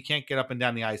 fine, maybe he can't get up and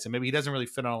down the ice, and maybe he doesn't really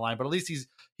fit on a line, but at least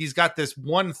he's got this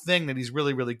one thing that he's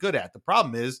really, really good at. The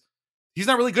problem is he's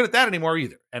not really good at that anymore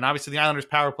either. And obviously the Islanders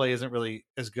power play isn't really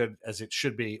as good as it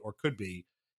should be or could be.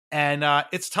 And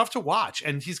it's tough to watch.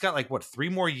 And he's got 3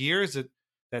 more years at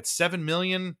that $7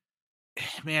 million.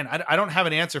 Man, I don't have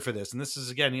an answer for this. And this is,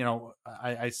 again,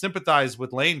 I sympathize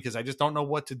with Lane, because I just don't know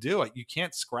what to do. You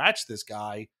can't scratch this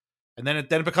guy. And then it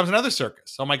becomes another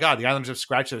circus. Oh my God, the Islanders have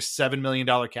scratched their $7 million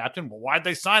captain. Well, why'd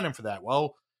they sign him for that?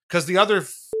 Well, because the other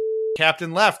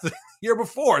captain left the year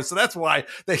before. So that's why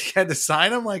they had to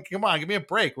sign him. Like, come on, give me a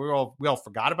break. We all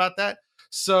forgot about that.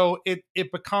 So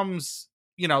it becomes,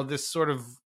 this sort of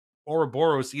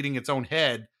Ouroboros eating its own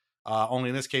head. Only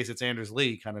in this case, it's Anders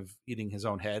Lee kind of eating his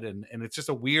own head. And it's just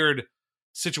a weird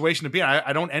situation to be in.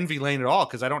 I don't envy Lane at all,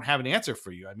 because I don't have an answer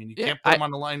for you. I mean, you can't put him on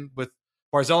the line with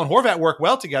Barzal and Horvat work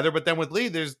well together, but then with Lee,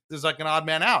 there's like an odd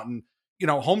man out. And,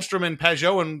 Holmstrom and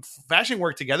Pajot and Fasching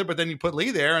work together, but then you put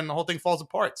Lee there and the whole thing falls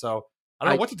apart. So I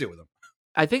don't know what to do with him.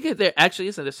 I think there actually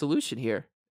isn't a solution here.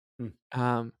 You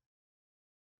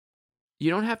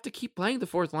don't have to keep playing the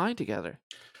fourth line together.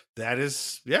 That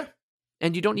is,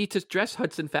 and you don't need to dress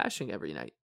Hudson Fasching every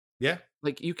night. Yeah,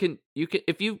 like you can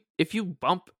if you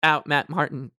bump out Matt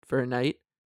Martin for a night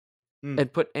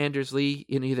and put Anders Lee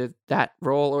in either that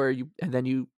role, or if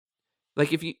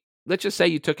let's just say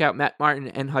you took out Matt Martin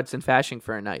and Hudson Fasching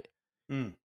for a night,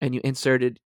 Mm. and you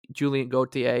inserted Julian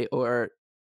Gauthier or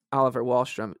Oliver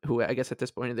Wahlstrom, who I guess at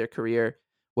this point in their career,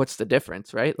 what's the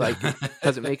difference, right? Like, it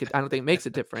doesn't make it. I don't think it makes a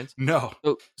difference. No.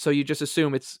 So you just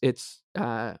assume it's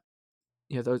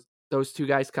those two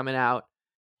guys coming out,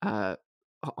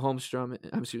 Wahlstrom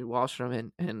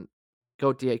and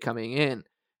Gauthier coming in.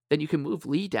 Then you can move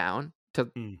Lee down to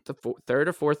the third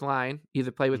or fourth line,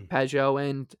 either play with Peugeot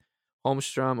and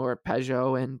Holmstrom or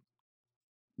Peugeot and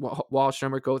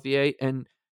Wahlstrom or Gauthier, and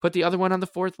put the other one on the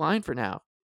fourth line for now.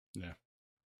 Yeah.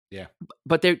 Yeah.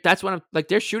 But that's what I'm like.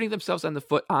 They're shooting themselves on the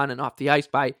foot on and off the ice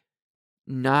by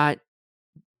not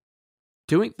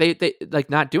doing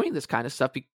not doing this kind of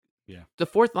stuff. Yeah. The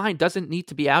fourth line doesn't need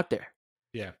to be out there.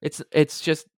 Yeah. It's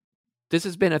just, this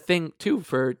has been a thing too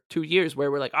for 2 years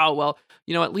where we're like, oh well,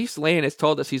 at least Lane has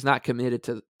told us he's not committed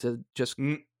to just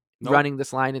running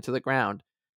this line into the ground.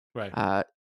 Right.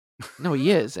 No,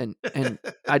 he is, and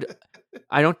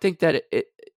I don't think that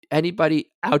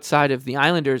anybody outside of the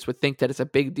Islanders would think that it's a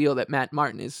big deal that Matt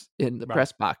Martin is in the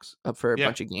press box for a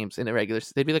bunch of games in the regular.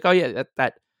 They'd be like, oh yeah,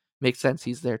 that makes sense.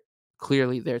 He's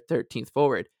clearly their 13th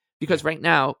forward, because right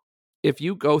now, if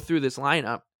you go through this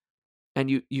lineup and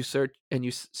you search and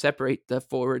you separate the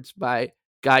forwards by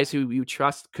guys who you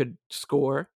trust could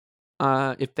score,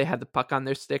 if they had the puck on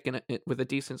their stick and with a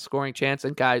decent scoring chance,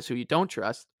 and guys who you don't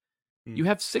trust, you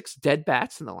have 6 dead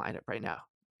bats in the lineup right now.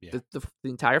 Yeah. The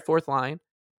entire fourth line,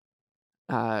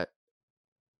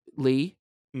 Lee,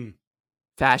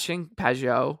 Fasching,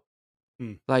 Peugeot,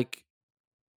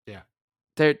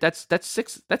 that's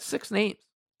 6 names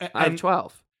out of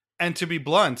 12. And to be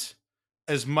blunt,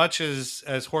 as much as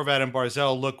Horvat and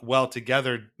Barzal look well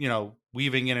together,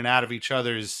 weaving in and out of each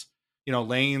other's,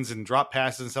 lanes and drop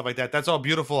passes and stuff like that, that's all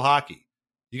beautiful hockey.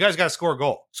 You guys got to score a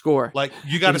goal. Like,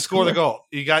 you got to score the goal.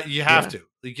 You have to.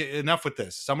 Enough with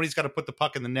this. Somebody's got to put the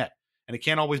puck in the net, and it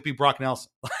can't always be Brock Nelson.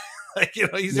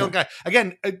 He's the old guy.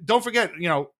 Again, don't forget,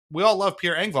 we all love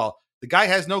Pierre Engvall. The guy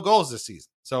has no goals this season.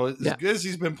 So as good as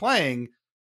he's been playing,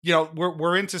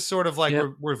 we're into sort of like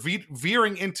we're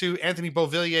veering into Anthony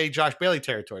Beauvillier, Josh Bailey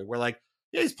territory. We're like,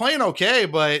 he's playing okay,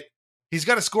 but he's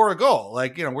got to score a goal.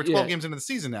 Like, we're 12 games into the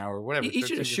season now, or whatever. He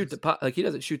should just shoot the puck. Like, he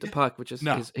doesn't shoot the puck, which is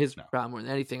his problem more than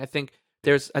anything. I think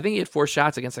he had 4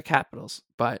 shots against the Capitals,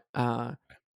 but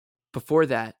before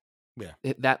that,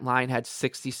 that line had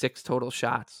 66 total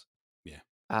shots.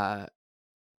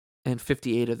 And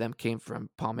 58 of them came from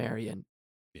Palmieri and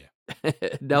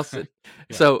Nelson.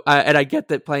 So, and I get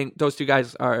that playing those two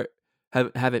guys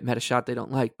haven't met a shot they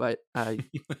don't like, but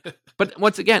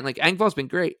once again, like, Engvall's been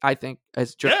great, I think,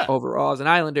 as overall as an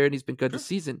Islander, and he's been good this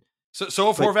season. So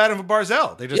Horvat and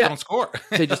Barzal, they just don't score.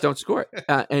 They just don't score.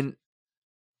 And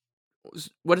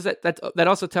what is that? That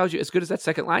also tells you, as good as that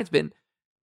second line's been,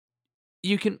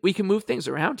 we can move things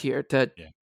around here to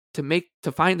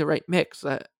find the right mix.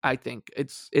 I think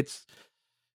it's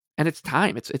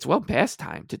time. It's well past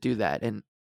time to do that, and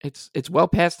it's well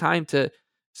past time to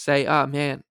say, oh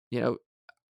man,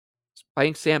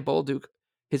 playing Sam Bolduc,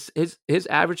 his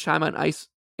average time on ice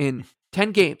in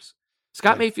 10 games.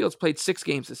 Scott Mayfield's played 6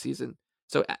 games this season,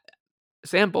 so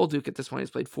Sam Bolduc at this point has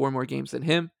played 4 more games than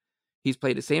him. He's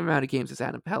played the same amount of games as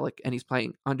Adam Pelech, and he's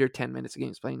playing under 10 minutes a game.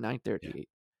 He's playing 9:38.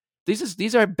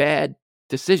 These are bad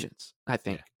decisions, I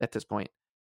think, at this point.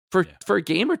 For a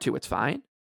game or two, it's fine.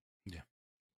 Yeah.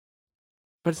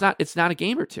 But it's not a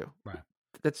game or two. Right.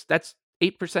 That's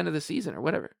 8% of the season or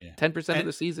whatever. 10% of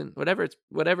the season,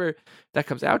 whatever that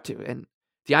comes out to. And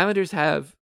the Islanders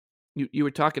have, you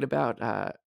were talking about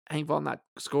Engvall not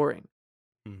scoring.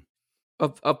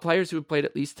 Of players who have played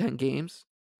at least 10 games,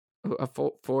 of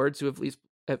forwards who have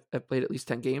played at least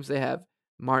 10 games, they have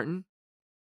Martin,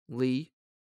 Lee,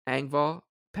 Engvall,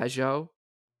 Peugeot,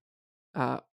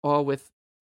 all with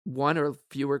 1 or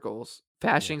fewer goals.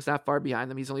 Fasching's not far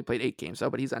behind them. He's only played 8 games,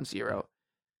 but he's on 0.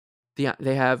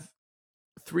 They have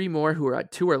 3 more who are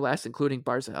at 2 or less, including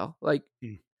Barzal. Like,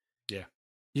 you're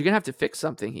gonna have to fix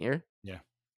something here. Yeah,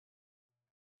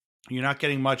 you're not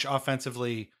getting much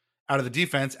offensively out of the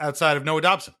defense outside of Noah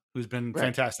Dobson, who's been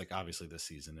fantastic, obviously, this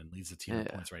season, and leads the team in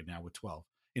points right now with 12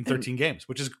 in 13 games,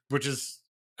 which is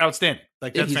outstanding.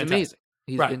 Like, that's he's fantastic. Amazing.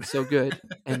 He's been so good,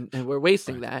 and we're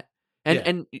wasting that.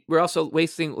 And we're also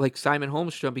wasting, like, Simon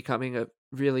Holmstrom becoming a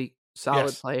really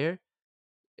solid player.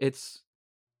 It's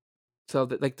so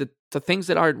that, like, the things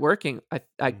that aren't working,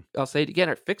 I'll say it again,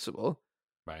 are fixable.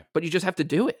 Right. But you just have to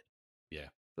do it. Yeah.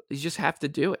 You just have to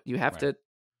do it. You have to.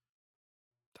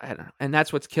 I don't know, and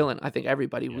that's what's killing, I think,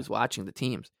 everybody who's watching the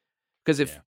teams, because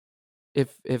if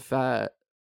the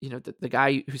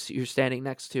guy who you're standing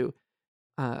next to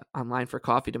online for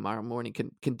coffee tomorrow morning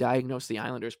can diagnose the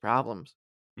Islanders' problems.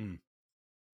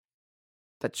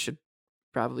 That should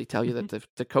probably tell you that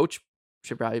the coach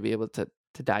should probably be able to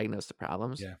diagnose the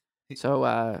problems. Yeah. So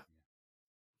I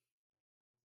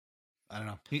don't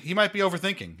know. He might be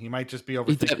overthinking. He might just be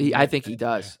overthinking. I think he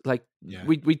does. Yeah. Like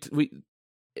we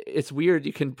it's weird.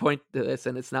 You can point to this,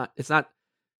 and it's not.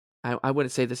 I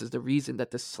wouldn't say this is the reason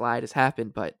that this slide has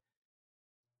happened, but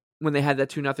when they had that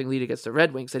 2-0 lead against the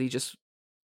Red Wings, that he just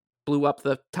blew up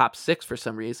the top 6 for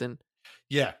some reason.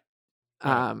 Yeah.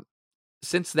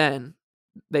 Since then,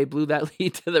 they blew that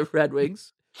lead to the Red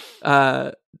Wings.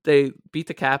 They beat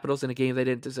the Capitals in a game they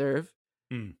didn't deserve.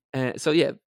 And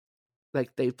so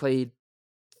like they played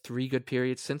 3 good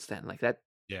periods since then. Like that.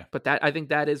 Yeah. But that, I think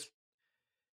that is,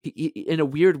 he in a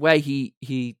weird way,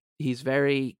 he's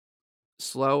very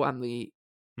slow on the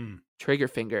trigger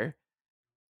finger,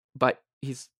 but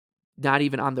he's not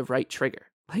even on the right trigger.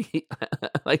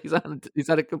 Like he's on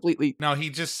a completely. No,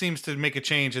 he just seems to make a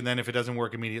change, and then if it doesn't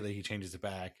work immediately, he changes it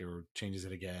back or changes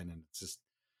it again, and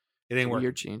it ain't working.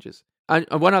 Weird changes.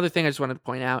 One other thing I just wanted to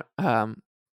point out: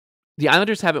 the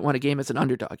Islanders haven't won a game as an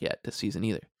underdog yet this season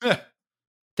either.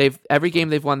 Every game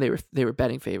they've won, they were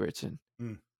betting favorites,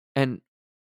 and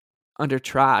under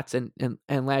Trotz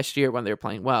and last year when they were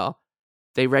playing well,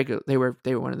 they were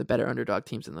one of the better underdog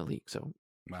teams in the league. So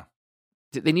wow,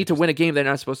 they need to win a game they're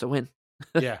not supposed to win.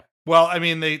 Yeah. Well, I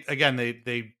mean, they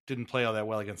didn't play all that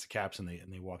well against the Caps, and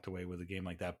they walked away with a game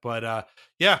like that. But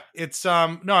yeah, it's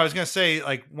no, I was gonna say,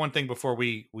 like, one thing before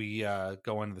we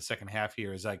go into the second half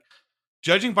here is, like,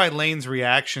 judging by Lane's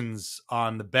reactions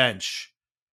on the bench,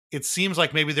 it seems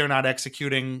like maybe they're not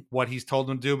executing what he's told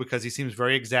them to do, because he seems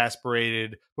very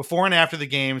exasperated before and after the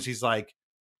games. He's like,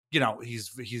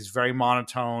 he's very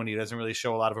monotone. He doesn't really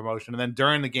show a lot of emotion, and then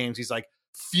during the games, he's like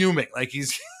fuming, like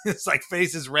his like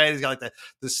face is red. He's got like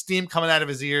the steam coming out of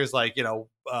his ears, like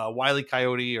Wile E.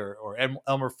 Coyote or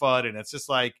Elmer Fudd, and it's just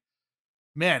like,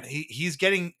 man, he's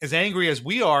getting as angry as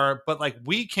we are, but like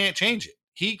we can't change it.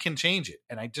 He can change it,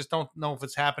 and I just don't know if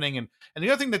it's happening. And the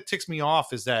other thing that ticks me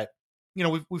off is that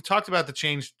we've talked about the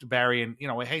change to Barry, and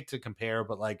I hate to compare,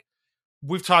 but like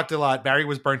we've talked a lot. Barry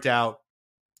was burnt out.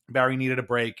 Barry needed a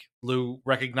break. Lou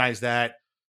recognized that,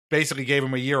 basically gave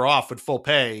him a year off with full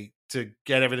pay to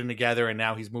get everything together, and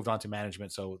now he's moved on to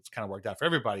management, so it's kind of worked out for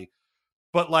everybody.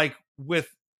 But like,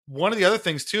 with one of the other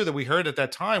things too that we heard at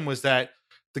that time was that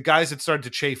the guys had started to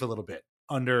chafe a little bit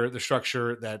under the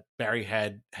structure that Barry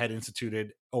had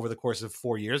instituted over the course of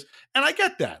 4 years. And I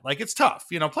get that. Like, it's tough.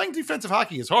 Playing defensive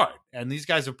hockey is hard, and these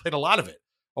guys have played a lot of it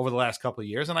over the last couple of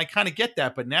years, and I kind of get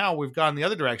that. But now we've gone the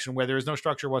other direction where there is no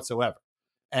structure whatsoever.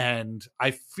 And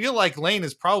I feel like Lane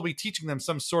is probably teaching them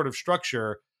some sort of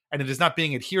structure, and it is not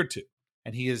being adhered to.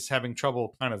 And he is having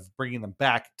trouble kind of bringing them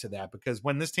back to that, because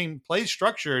when this team plays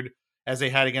structured, as they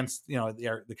had against,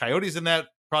 the Coyotes in that,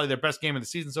 probably their best game of the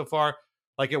season so far,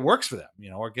 like, it works for them,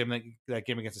 or given that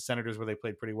game against the Senators where they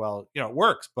played pretty well, it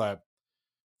works. But,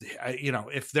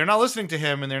 if they're not listening to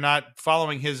him and they're not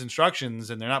following his instructions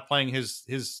and they're not playing his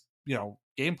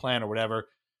game plan or whatever,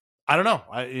 I don't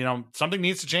know. Something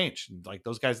needs to change. Like,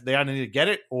 those guys, they either need to get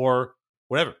it or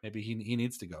whatever. Maybe he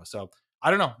needs to go. So I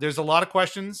don't know. There's a lot of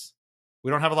questions. We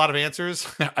don't have a lot of answers.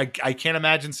 I can't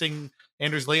imagine seeing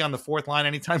Anders Lee on the fourth line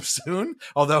anytime soon.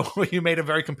 Although you made a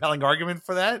very compelling argument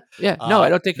for that. Yeah. No, I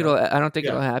don't think it'll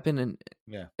happen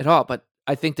at all. But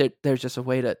I think that there's just a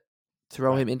way to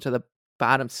throw him into the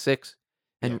bottom 6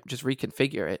 and just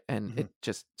reconfigure it. And it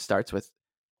just starts with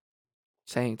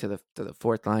saying to the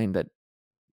fourth line that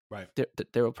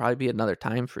there will probably be another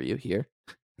time for you here.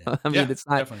 Yeah. I mean, it's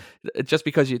not just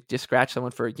because you scratch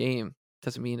someone for a game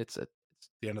doesn't mean it's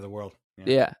the end of the world.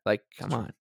 Yeah, like, come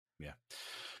on. Yeah.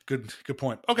 Good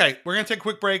point. Okay, we're going to take a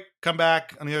quick break, come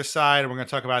back on the other side, and we're going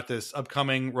to talk about this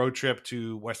upcoming road trip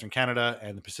to Western Canada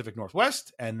and the Pacific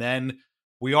Northwest. And then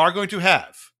we are going to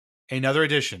have another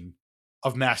edition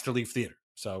of Master Leaf Theater.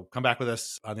 So come back with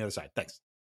us on the other side. Thanks.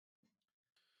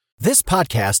 This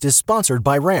podcast is sponsored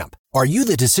by Ramp. Are you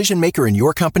the decision maker in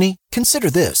your company?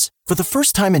 Consider this. For the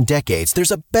first time in decades,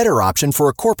 there's a better option for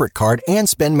a corporate card and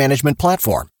spend management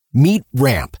platform. Meet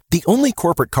Ramp, the only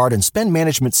corporate card and spend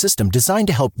management system designed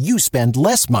to help you spend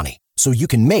less money so you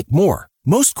can make more.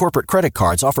 Most corporate credit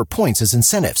cards offer points as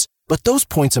incentives, but those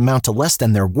points amount to less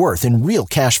than their worth in real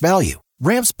cash value.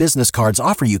 Ramp's business cards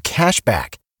offer you cash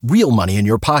back, real money in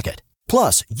your pocket.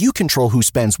 Plus, you control who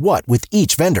spends what with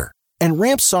each vendor. And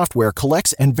Ramp's software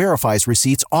collects and verifies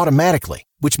receipts automatically,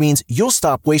 which means you'll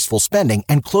stop wasteful spending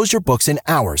and close your books in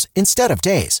hours instead of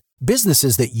days.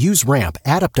 Businesses that use Ramp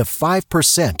add up to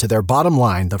 5% to their bottom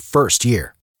line the first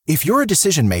year. If you're a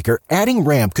decision maker, adding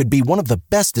Ramp could be one of the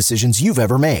best decisions you've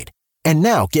ever made. And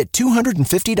now get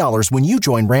 $250 when you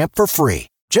join Ramp for free.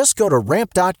 Just go to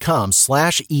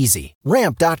ramp.com/easy.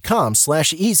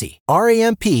 Ramp.com/easy.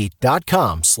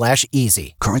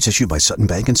 RAMP.com/easy. Cards issued by Sutton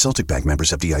Bank and Celtic Bank,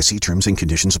 members FDIC. Terms and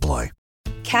conditions apply.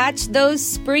 Catch those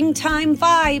springtime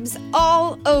vibes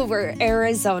all over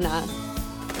Arizona.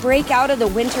 Break out of the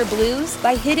winter blues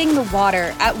by hitting the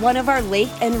water at one of our lake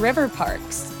and river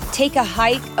parks. Take a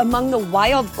hike among the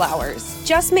wildflowers.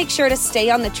 Just make sure to stay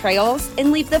on the trails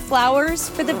and leave the flowers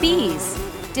for the bees.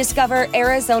 Discover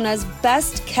Arizona's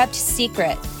best kept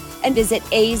secret and visit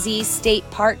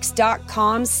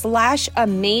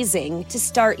azstateparks.com/amazing to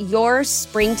start your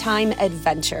springtime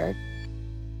adventure.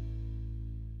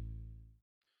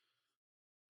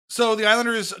 So the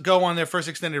Islanders go on their first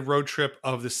extended road trip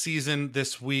of the season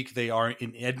this week. They are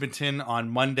in Edmonton on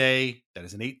Monday. That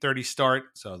is an 8:30 start.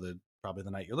 So probably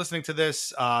the night you're listening to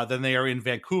this. Then they are in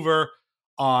Vancouver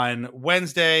on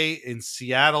Wednesday, in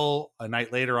Seattle a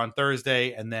night later on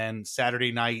Thursday, and then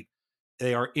Saturday night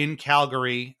they are in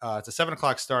Calgary. It's a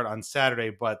 7:00 start on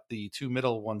Saturday, but the two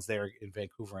middle ones there in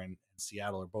Vancouver and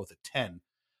Seattle are both at 10.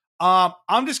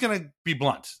 I'm just going to be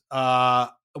blunt.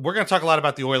 We're going to talk a lot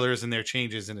about the Oilers and their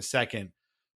changes in a second,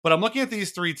 but I'm looking at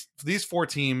these four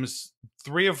teams,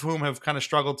 three of whom have kind of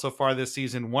struggled so far this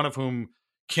season, one of whom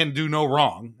can do no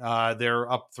wrong.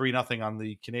 They're up 3-0 on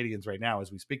the Canadians right now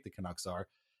as we speak. The Canucks are,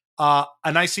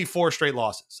 and I see 4 straight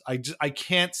losses. I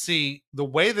can't see the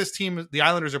way this team, the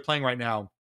Islanders, are playing right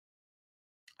now.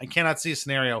 I cannot see a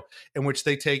scenario in which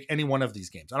they take any one of these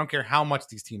games. I don't care how much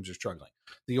these teams are struggling.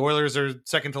 The Oilers are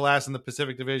second to last in the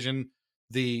Pacific Division.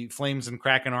 The Flames and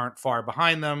Kraken aren't far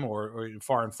behind them or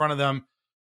far in front of them.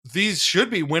 These should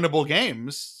be winnable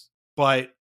games,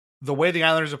 but the way the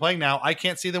Islanders are playing now, I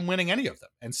can't see them winning any of them.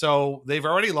 And so they've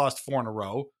already lost 4 in a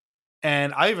row.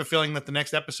 And I have a feeling that the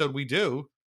next episode we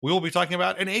will be talking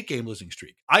about an 8-game losing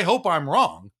streak. I hope I'm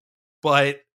wrong,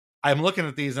 but I'm looking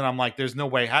at these and I'm like, there's no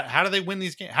way. How do they win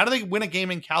these games? How do they win a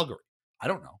game in Calgary? I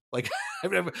don't know. Like, I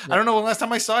don't know when last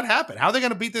time I saw it happen. How are they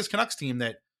going to beat this Canucks team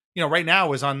that, right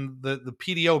now is on the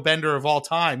PDO bender of all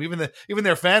time? Even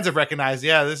their fans have recognized,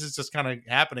 yeah, this is just kind of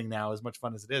happening now, as much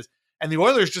fun as it is. And the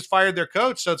Oilers just fired their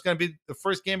coach, so it's going to be the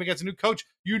first game against a new coach.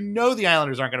 The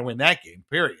Islanders aren't going to win that game,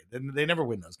 period. And they never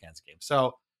win those kinds of games.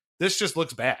 So this just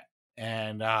looks bad.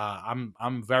 And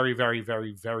I'm very, very,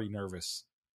 very, very nervous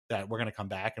that we're going to come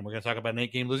back and we're going to talk about an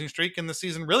 8-game losing streak and the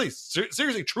season really,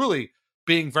 seriously, truly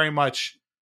being very much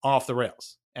off the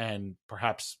rails and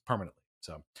perhaps permanently.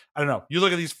 So I don't know. You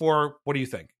look at these 4. What do you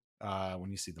think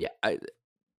when you see them? Yeah,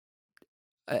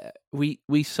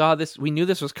 we saw this. We knew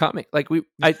this was coming. Like we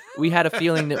had a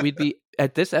feeling that we'd be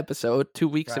at this episode 2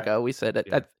 weeks ago. We said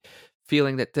that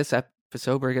feeling that this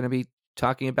episode we're going to be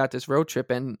talking about this road trip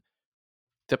and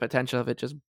the potential of it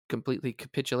just completely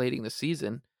capitulating the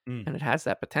season. And it has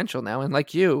that potential now. And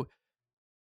like you,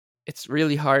 it's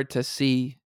really hard to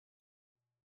see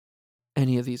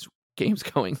any of these games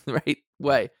going the right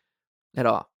way at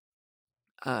all.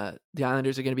 The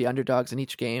Islanders are going to be underdogs in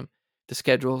each game. The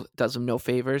schedule does them no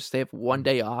favors. They have one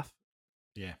day off.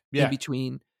 In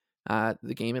between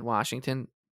the game in Washington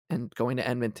and going to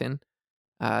Edmonton.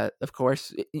 Of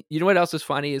course, you know what else is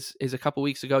funny is a couple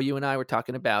weeks ago, you and I were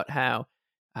talking about how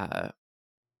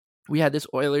we had this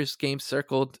Oilers game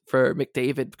circled for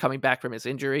McDavid coming back from his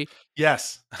injury.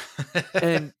 Yes.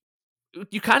 And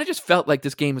you kind of just felt like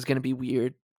this game was going to be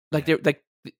weird. Like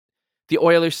the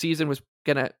Oilers season was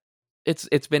gonna.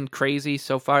 It's been crazy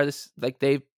so far.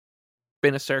 They've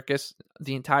been a circus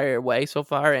the entire way so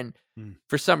far, and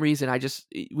for some reason,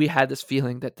 we had this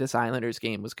feeling that this Islanders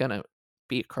game was gonna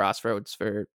be a crossroads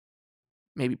for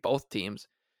maybe both teams.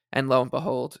 And lo and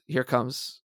behold, here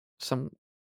comes some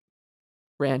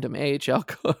random AHL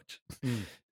coach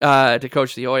to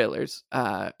coach the Oilers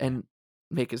and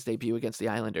make his debut against the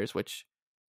Islanders, which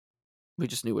we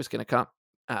just knew was going to come.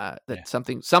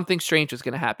 Something strange was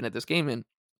going to happen at this game, and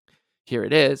here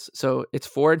it is. So it's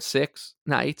 4 and 6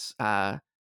 nights.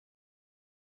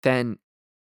 Then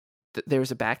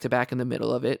there's a back-to-back in the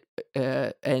middle of it,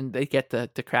 and they get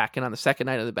the Kraken on the second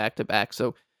night of the back-to-back.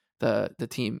 So the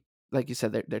team, like you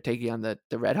said, they're taking on the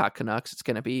Red Hot Canucks. It's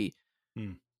going to be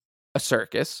a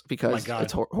circus because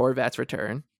it's Horvat's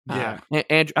return. Yeah,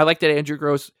 and I like that Andrew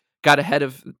Gross got ahead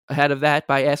of that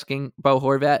by asking Bo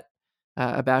Horvat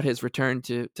about his return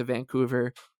to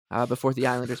Vancouver before the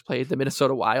Islanders played the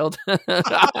Minnesota Wild.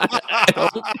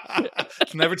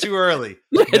 It's never too early.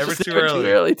 Never too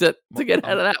early to get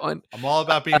ahead of that one. I'm all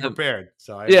about being prepared.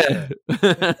 So I understand.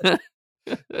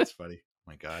 That's funny. Oh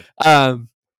my God.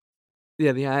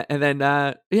 And then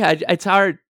it's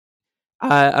hard.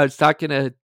 I was talking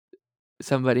to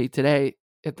somebody today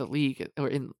at the league,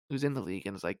 who's in the league,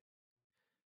 and it's like,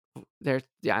 the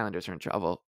Islanders are in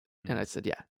trouble. And I said,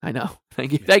 yeah, I know.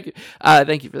 Thank you. Thank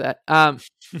you for that.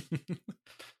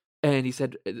 And he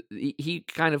said he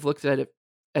kind of looks at it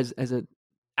as an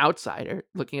outsider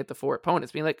looking at the four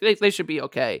opponents, being like, they should be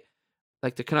okay.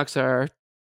 Like, the Canucks are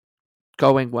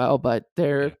going well, but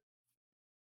they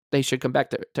should come back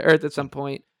to earth at some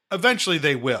point. Eventually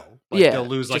they will. They'll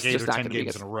lose like 8 or 10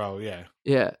 games in a row. Yeah.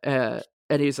 Yeah.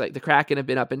 And he's like, the Kraken have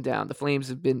been up and down. The Flames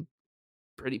have been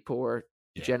pretty poor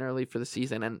generally for the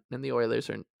season, and the Oilers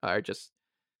are just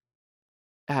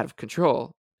out of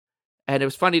control. And it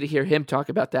was funny to hear him talk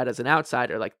about that as an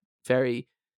outsider, like very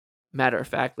matter of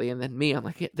factly. And then me, I'm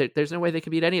like, there's no way they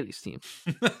can beat any of these teams.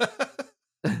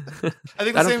 I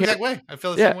think the same exact way. I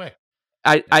feel the same way.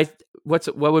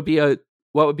 What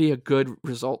would be a good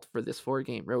result for this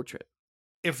 4-game road trip?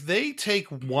 If they take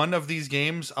one of these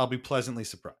games, I'll be pleasantly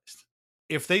surprised.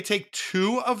 If they take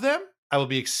 2 of them, I will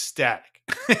be ecstatic.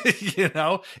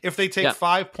 If they take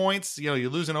 5 points, you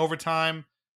lose in overtime,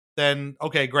 then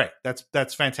okay, great.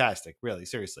 That's fantastic, really,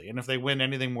 seriously. And if they win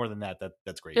anything more than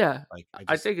that's great. Yeah. Like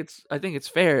I think it's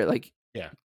fair. Like, yeah.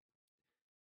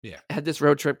 Had this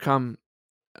road trip come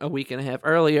a week and a half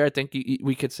earlier, I think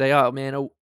we could say, oh man,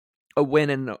 a win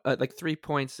and like 3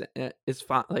 points is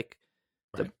fine. Like,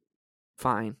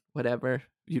 fine, whatever.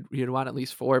 You'd want at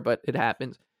least 4, but it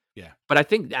happens. Yeah. But I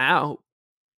think now,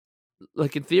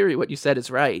 like, in theory, what you said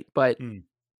is right, but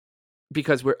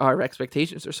because our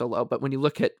expectations are so low. But when you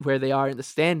look at where they are in the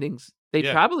standings,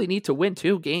 they probably need to win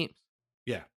 2 games.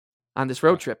 Yeah. On this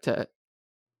road trip to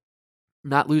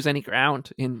not lose any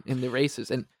ground in the races.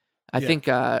 And I think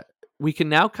we can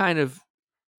now kind of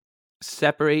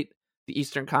separate the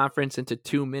Eastern Conference into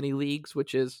 2 mini leagues,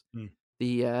 which is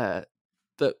the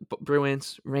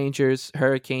Bruins, Rangers,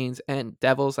 Hurricanes, and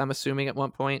Devils. I'm assuming at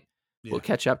one point we'll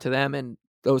catch up to them, and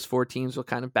those 4 teams will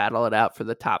kind of battle it out for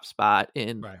the top spot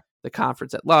in the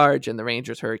conference at large. And the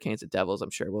Rangers, Hurricanes, and Devils,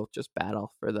 I'm sure, will just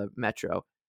battle for the Metro.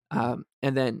 And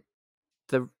then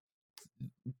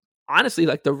honestly,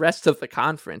 like the rest of the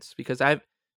conference, because I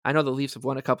know the Leafs have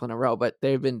won a couple in a row, but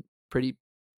they've been pretty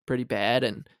bad,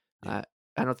 and I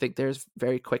don't think there's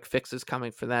very quick fixes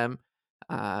coming for them.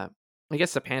 I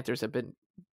guess the Panthers have been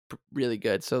really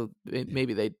good, so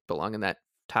maybe they belong in that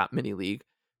top mini league.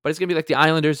 But it's gonna be like the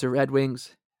Islanders, the Red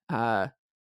Wings,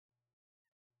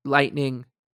 Lightning,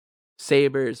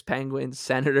 Sabres, Penguins,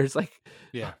 Senators. Like,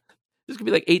 there's gonna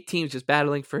be like 8 teams just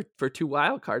battling for 2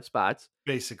 wild card spots.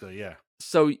 Basically, yeah.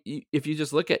 So if you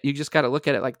just got to look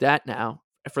at it like that now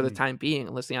for the time being,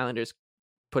 unless the Islanders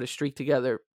put a streak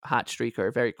together, hot streak or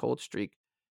a very cold streak,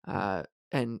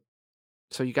 and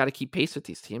so you got to keep pace with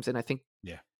these teams. And I think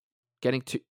getting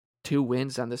 2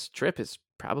 wins on this trip is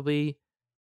probably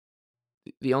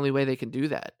the only way they can do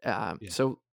that.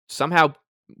 So somehow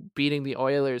beating the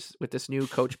Oilers with this new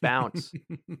coach bounce,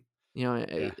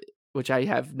 which I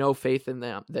have no faith in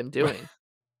them doing.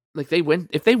 Like,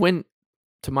 if they win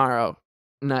tomorrow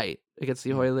night against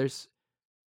the Oilers,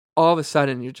 all of a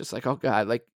sudden you're just like, oh god,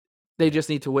 like they just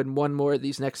need to win 1 more of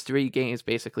these next 3 games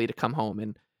basically to come home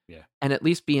and at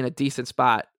least be in a decent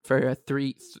spot for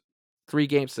 3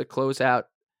 games to close out,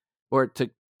 or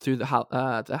to through the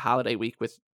holiday week,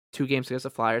 with 2 games against the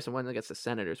Flyers and 1 against the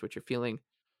Senators, which you're feeling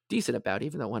decent about,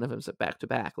 even though one of them's a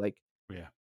back-to-back. Like,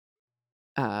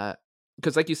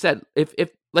 because like you said, if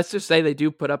let's just say they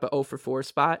do put up a 0-for-4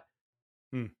 spot,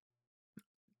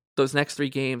 those next 3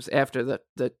 games after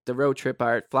the road trip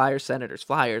are Flyers, Senators,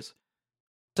 Flyers.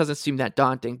 Doesn't seem that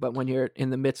daunting, but when you're in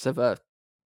the midst of a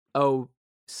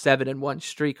 7-1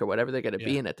 streak or whatever they're going to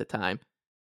be in at the time,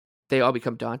 they all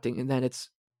become daunting, and then it's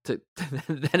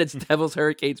Devils,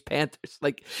 Hurricanes, Panthers.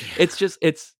 Like,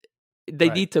 they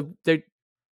need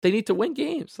to win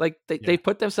games. Like, they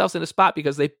put themselves in a spot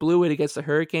because they blew it against the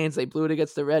Hurricanes, they blew it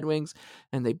against the Red Wings,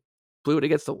 and they blew it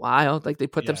against the Wild. Like, they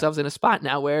put themselves in a spot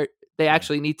now where they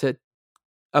actually need to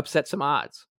upset some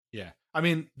odds. Yeah. I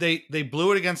mean, they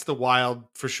blew it against the Wild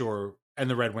for sure, and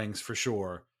the Red Wings for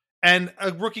sure, and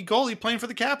a rookie goalie playing for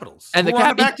the Capitals, and the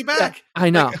back-to-back. I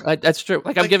know, that's true.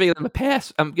 Like, I'm giving them a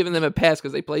pass. I'm giving them a pass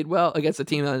because they played well against the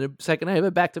team on the second night of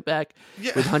a back-to-back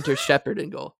with Hunter Shepard in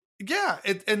goal. Yeah,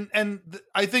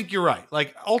 I think you're right.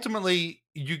 Like, ultimately,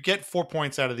 you get 4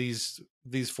 points out of these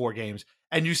 4 games,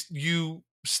 and you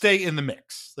stay in the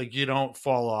mix. Like, you don't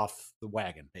fall off the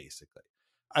wagon, basically.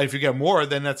 If you get more,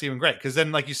 then that's even great. Because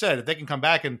then, like you said, if they can come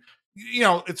back and,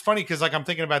 it's funny because, like, I'm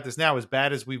thinking about this now, as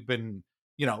bad as we've been,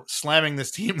 slamming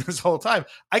this team this whole time,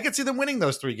 I could see them winning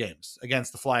those 3 games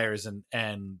against the Flyers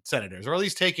and Senators, or at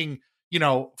least taking,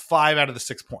 5 out of the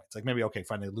 6 points. Like maybe, okay,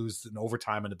 fine, they lose in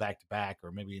overtime in the back-to-back,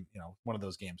 or maybe, one of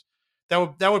those games.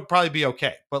 That would probably be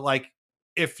okay. But like,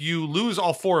 if you lose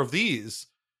all 4 of these,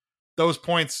 those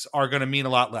points are going to mean a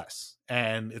lot less,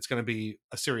 and it's going to be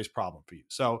a serious problem for you.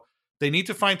 So they need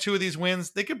to find 2 of these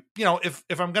wins. They could, if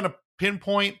I'm going to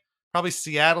pinpoint, probably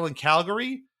Seattle and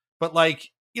Calgary, but like,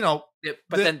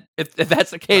 then if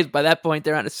that's the case, by that point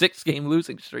they're on a 6-game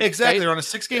losing streak. Exactly, right? they're on a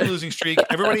 6-game losing streak.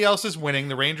 Everybody else is winning.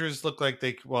 The Rangers look like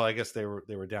I guess they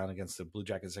were down against the Blue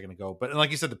Jackets a second ago. But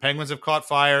like you said, the Penguins have caught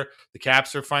fire. The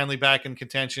Caps are finally back in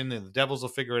contention, and the Devils will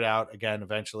figure it out again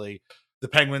eventually. The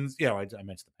Penguins, I mentioned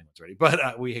the Penguins already,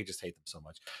 but we just hate them so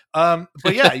much.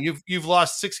 But yeah, you've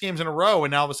lost 6 games in a row,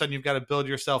 and now all of a sudden you've got to build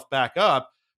yourself back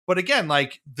up. But again,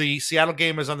 like the Seattle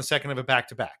game is on the second of a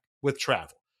back-to-back with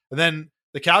travel, and then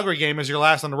the Calgary game is your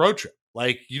last on the road trip.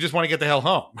 Like, you just want to get the hell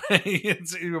home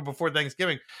before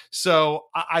Thanksgiving. So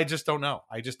I just don't know.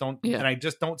 I just don't, and I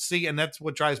just don't see. And that's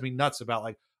what drives me nuts about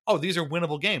like, oh, these are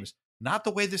winnable games. Not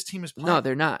the way this team is playing. No,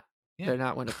 they're not. Yeah. They're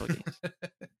not winnable games.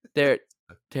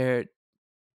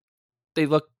 They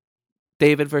look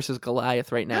David versus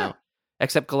Goliath right now,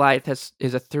 except Goliath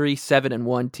is a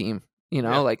 3-7-1 team.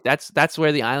 Like that's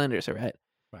where the Islanders are at.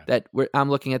 Right. I'm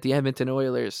looking at the Edmonton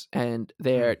Oilers, and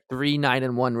they're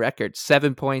 3-9-1 record,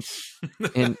 7 points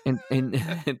in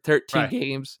 13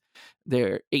 games.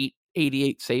 They're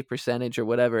 888 save percentage or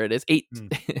whatever it is,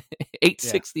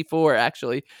 864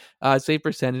 actually save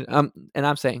percentage. And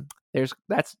I'm saying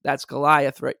that's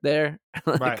Goliath right there.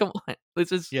 Like, come on,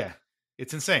 this is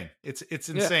it's insane. It's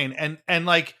insane, and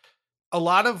like a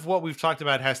lot of what we've talked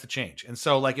about has to change. And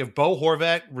so like if Bo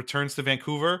Horvat returns to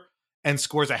Vancouver and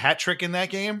scores a hat trick in that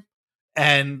game,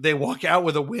 and they walk out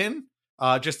with a win,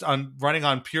 just on running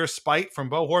on pure spite from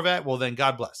Bo Horvat, well, then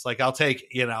God bless. Like, I'll take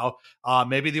it,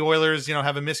 maybe the Oilers,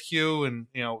 have a miscue, and,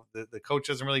 the coach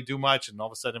doesn't really do much, and all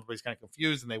of a sudden everybody's kind of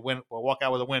confused, and they walk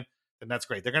out with a win, then that's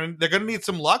great. They're going to need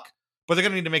some luck, but they're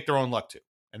going to need to make their own luck too.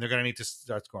 And they're going to need to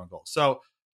start scoring goals. So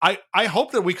I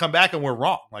hope that we come back and we're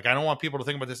wrong. Like, I don't want people to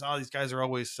think about this. Oh, these guys are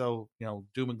always so,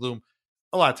 doom and gloom.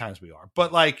 A lot of times we are,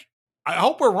 but like, I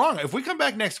hope we're wrong. If we come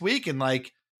back next week and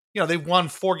like, they've won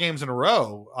 4 games in a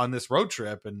row on this road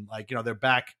trip, and like, they're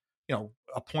back,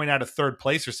 a point out of third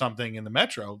place or something in the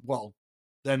Metro, well,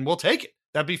 then we'll take it.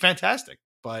 That'd be fantastic.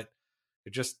 But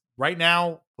it just right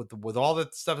now with all the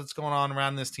stuff that's going on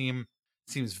around this team,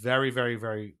 it seems very, very,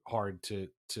 very hard to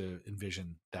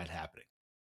envision that happening.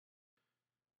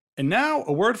 And now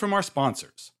a word from our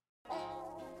sponsors.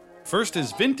 First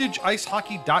is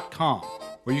VintageIceHockey.com,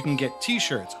 where you can get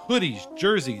t-shirts, hoodies,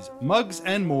 jerseys, mugs,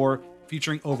 and more,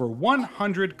 featuring over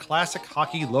 100 classic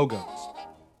hockey logos.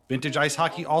 Vintage Ice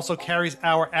Hockey also carries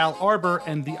our Al Arbor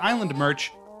and the Island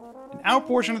merch, and our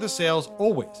portion of the sales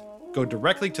always go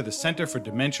directly to the Center for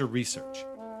Dementia Research.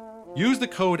 Use the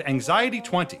code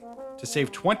ANXIETY20 to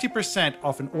save 20%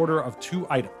 off an order of 2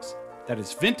 items. That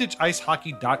is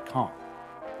VintageIceHockey.com.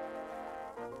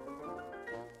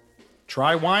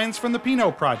 Try wines from the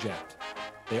Pinot Project.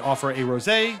 They offer a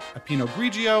Rosé, a Pinot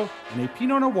Grigio, and a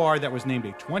Pinot Noir that was named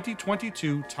a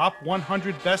 2022 Top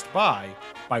 100 Best Buy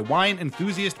by Wine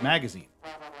Enthusiast magazine.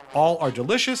 All are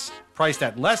delicious, priced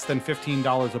at less than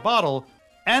 $15 a bottle,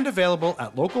 and available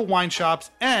at local wine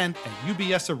shops and at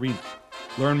UBS Arena.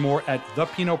 Learn more at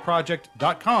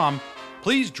thepinotproject.com.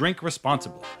 Please drink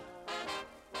responsibly.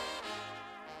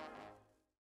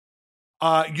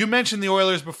 You mentioned the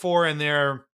Oilers before and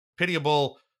their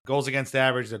pitiable goals against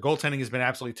average. Their goaltending has been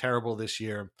absolutely terrible this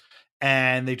year.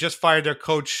 And they just fired their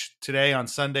coach today on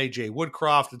Sunday, Jay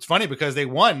Woodcroft. It's funny because they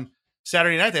won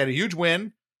Saturday night. They had a huge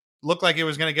win. Looked like it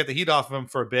was going to get the heat off of him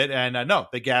for a bit. And no,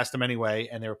 they gassed him anyway.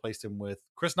 And they replaced him with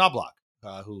Chris Knobloch,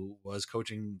 who was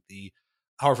coaching the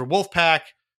Hartford Wolfpack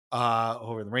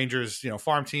over the Rangers,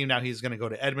 farm team. Now he's going to go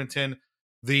to Edmonton.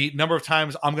 The number of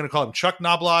times I'm going to call him Chuck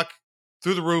Knobloch,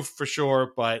 through the roof for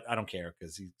sure, but I don't care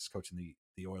because he's coaching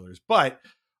the Oilers. But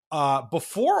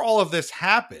before all of this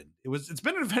happened, it's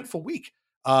been an eventful week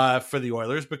for the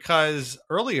Oilers, because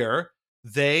earlier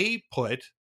they put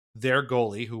their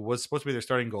goalie, who was supposed to be their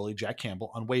starting goalie, Jack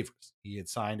Campbell, on waivers. He had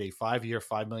signed a 5-year,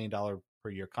 $5 million per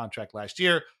year contract last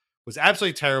year. Was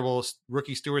absolutely terrible.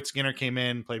 Rookie Stuart Skinner came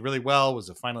in, played really well, was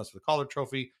a finalist for the Calder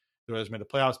Trophy. The Oilers made the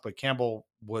playoffs, but Campbell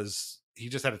he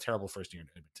just had a terrible first year in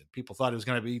Edmonton. People thought it was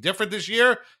going to be different this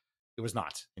year. It was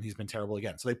not, and he's been terrible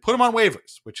again. So they put him on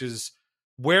waivers, which is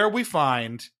where we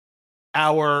find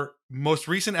our most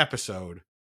recent episode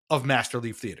of Master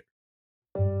Leaf Theater.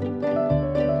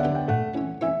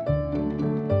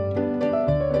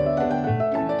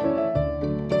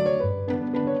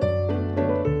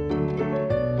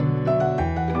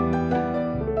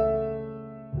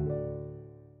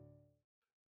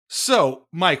 So,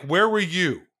 Mike, where were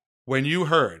you when you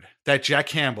heard that Jack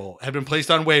Campbell had been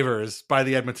placed on waivers by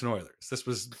the Edmonton Oilers? This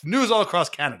was news all across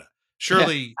Canada.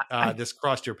 Surely this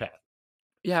crossed your path.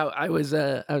 Yeah, I was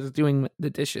doing the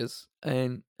dishes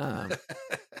and and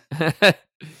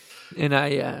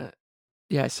I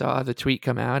saw the tweet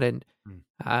come out, and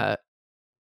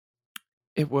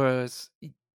it was,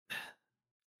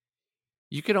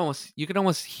 you could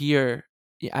almost hear.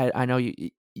 I know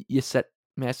you set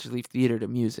Master Leaf Theater to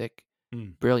music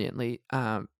brilliantly,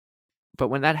 but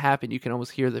when that happened, you can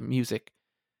almost hear the music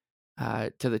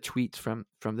to the tweets from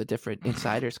the different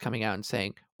insiders coming out and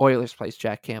saying Oilers placed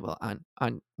Jack Campbell on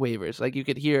waivers. Like, you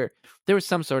could hear there was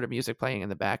some sort of music playing in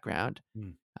the background.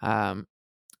 The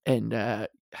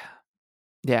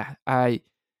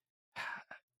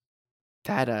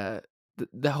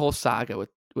whole saga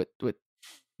with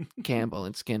Campbell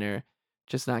and Skinner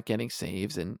just not getting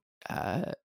saves, and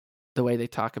the way they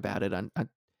talk about it on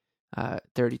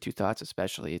 32 Thoughts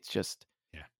especially, it's just,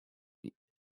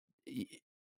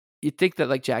 you'd think that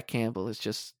like Jack Campbell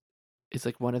is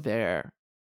like one of their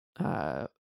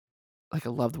like a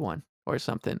loved one or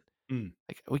something.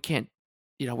 Like, we can't,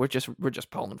 we're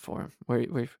just pulling for him.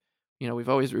 We've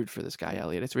always rooted for this guy,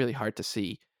 Elliot. It's really hard to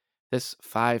see this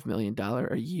 $5 million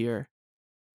a year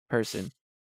person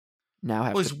now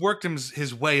have he's worked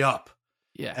his way up.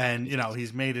 Yeah. And,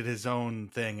 he's made it his own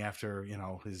thing after,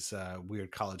 his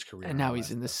weird college career. And now he's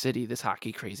in the city,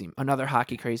 another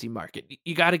hockey crazy market.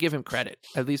 You got to give him credit.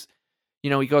 At least, he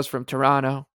goes from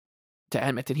Toronto to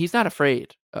Edmonton. He's not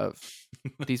afraid of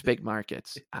these big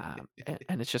markets.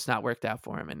 And it's just not worked out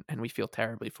for him. And we feel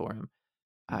terribly for him,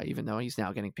 even though he's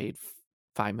now getting paid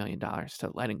 $5 million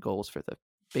to let in goals for the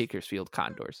Bakersfield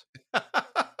Condors.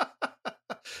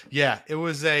 Yeah, it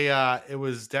was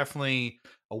definitely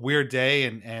a weird day,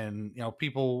 and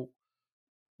people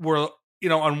were,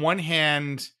 on one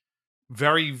hand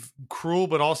very cruel,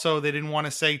 but also they didn't want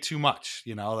to say too much,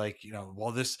 it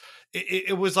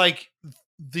was like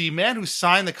the man who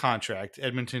signed the contract,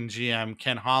 Edmonton GM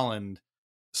Ken Holland,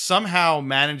 somehow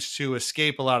managed to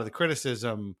escape a lot of the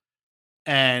criticism,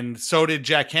 and so did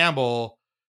Jack Campbell.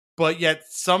 But yet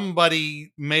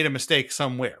somebody made a mistake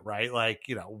somewhere, right? Like,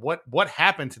 what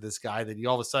happened to this guy that he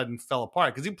all of a sudden fell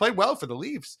apart? Because he played well for the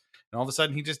Leafs, and all of a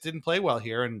sudden he just didn't play well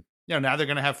here. And, now they're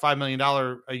going to have $5 million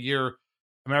a year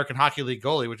American Hockey League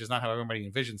goalie, which is not how everybody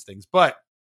envisions things. But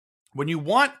when you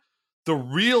want the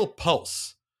real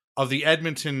pulse of the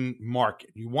Edmonton market,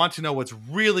 you want to know what's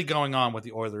really going on with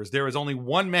the Oilers, there is only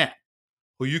one man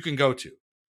who you can go to,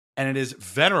 and it is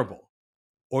venerable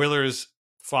Oilers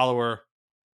follower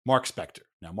Mark Spector.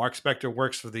 Now, Mark Spector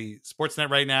works for the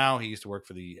Sportsnet right now. He used to work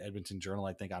for the Edmonton Journal,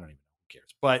 I think. I don't even know. Who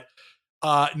cares? But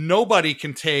nobody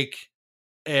can take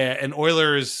an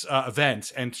Oilers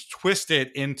event and twist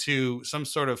it into some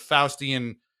sort of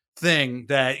Faustian thing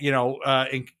that,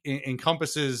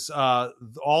 encompasses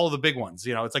all the big ones.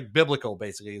 It's like biblical,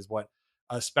 basically, is what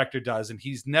Spector does. And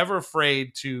he's never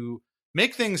afraid to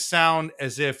make things sound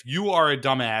as if you are a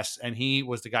dumbass and he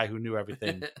was the guy who knew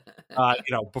everything,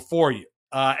 before you.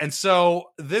 And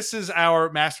so this is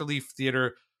our Master Leaf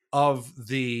Theater of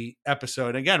the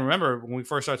episode. Again, remember, when we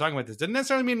first started talking about this, didn't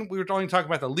necessarily mean we were only talking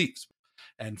about the Leafs.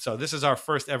 And so this is our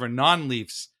first ever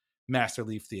non-Leafs Master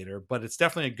Leaf Theater, but it's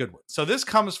definitely a good one. So this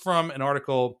comes from an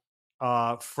article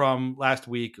from last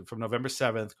week, from November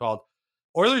 7th, called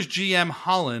Oilers GM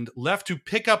Holland Left to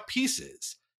Pick Up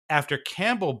Pieces After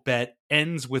Campbell Bet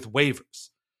Ends with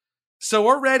Waivers. So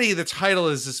already the title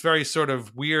is this very sort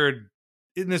of weird,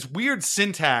 in this weird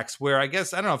syntax where I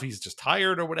guess, I don't know if he's just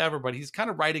tired or whatever, but he's kind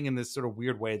of writing in this sort of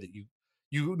weird way that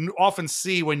you often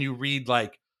see when you read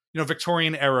like,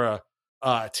 Victorian era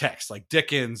text like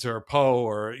Dickens or Poe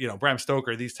or, Bram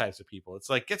Stoker, these types of people. It's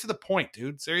like, get to the point,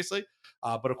 dude. Seriously.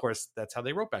 But of course that's how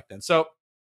they wrote back then. So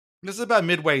this is about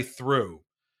midway through,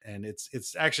 and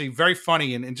it's actually very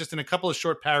funny. And just in a couple of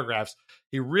short paragraphs,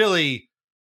 he really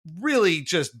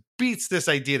just beats this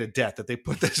idea to death that they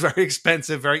put this very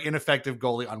expensive, very ineffective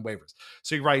goalie on waivers.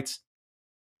 So he writes,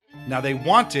 now they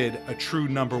wanted a true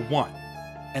number one,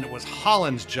 and it was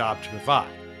Holland's job to provide.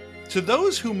 To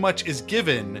those who much is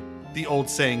given, the old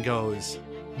saying goes,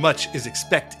 much is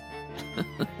expected.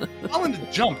 Holland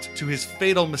jumped to his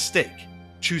fatal mistake,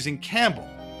 choosing Campbell.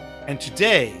 And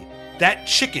today, that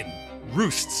chicken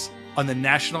roosts on the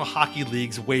National Hockey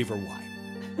League's waiver wire.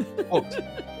 Quote,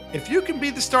 if you can be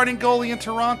the starting goalie in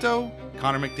Toronto,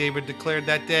 Connor McDavid declared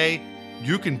that day,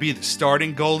 you can be the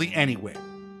starting goalie anywhere.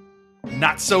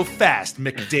 Not so fast,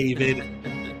 McDavid.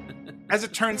 As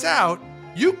it turns out,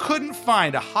 you couldn't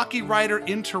find a hockey writer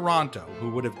in Toronto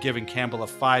who would have given Campbell a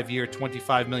 5-year,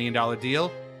 $25 million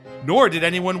deal nor did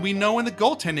anyone we know in the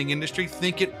goaltending industry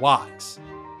think it wise.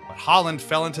 But Holland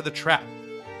fell into the trap.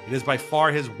 It is by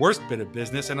far his worst bit of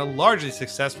business and a largely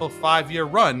successful 5-year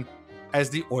run as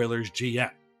the Oilers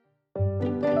GM.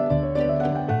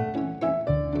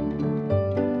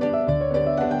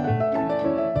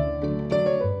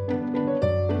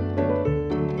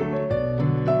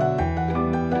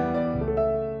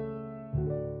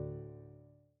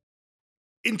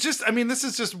 This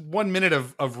is just 1 minute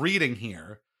of reading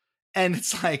here, and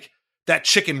it's like that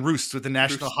chicken roost with the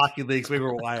National Hockey League's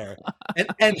waiver wire,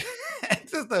 and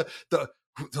just the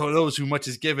those who much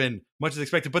is given, much is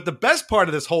expected. But the best part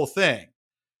of this whole thing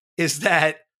is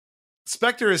that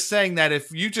Spector is saying that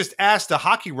if you just asked a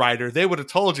hockey writer, they would have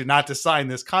told you not to sign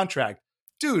this contract.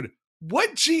 Dude,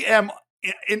 what GM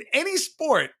in any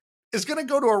sport is going to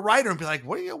go to a writer and be like,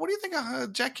 "What do you think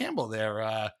of Jack Campbell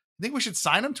there? Think we should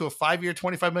sign him to a 5-year,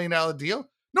 $25 million deal?"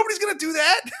 Nobody's going to do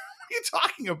that. What are you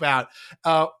talking about?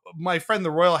 My friend, the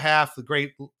Royal Half, the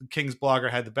great Kings blogger,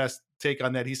 had the best take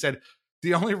on that. He said,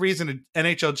 the only reason an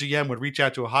NHL GM would reach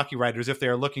out to a hockey writer is if they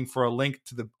are looking for a link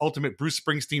to the ultimate Bruce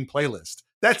Springsteen playlist.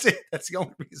 That's it. That's the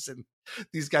only reason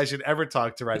these guys should ever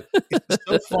talk to writers. It's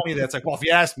so funny that it's like, well, if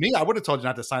you asked me, I would have told you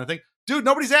not to sign a thing. Dude,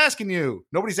 nobody's asking you.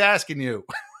 Nobody's asking you.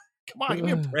 Come on, give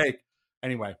me a break.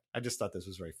 Anyway, I just thought this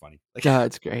was very funny. No,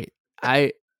 it's great.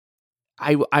 I'm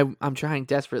trying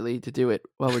desperately to do it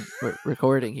while we're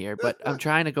recording here, but I'm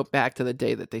trying to go back to the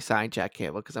day that they signed Jack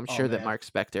Campbell because I'm sure that Mark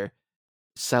Spector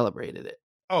celebrated it.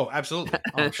 Oh, absolutely.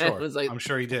 Oh, I'm sure. Like, I'm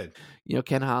sure he did.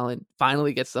 Ken Holland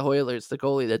finally gets the Oilers, the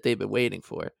goalie that they've been waiting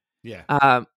for.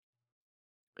 Yeah.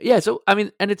 Yeah. So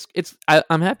and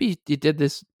I'm happy you did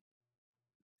this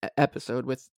episode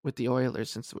with the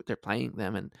Oilers since they're playing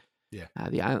them, and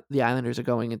the Islanders are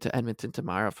going into Edmonton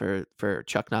tomorrow for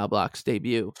Chuck Knobloch's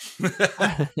debut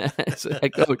as a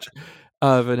head coach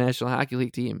of a National Hockey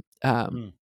League team.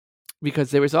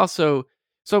 Because there was also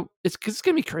it's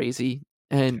gonna be crazy,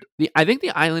 and I think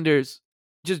the Islanders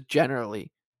just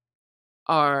generally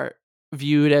are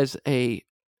viewed as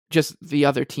just the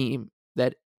other team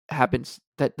that happens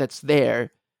that's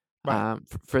there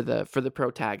for the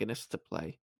protagonists to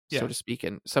play, so to speak,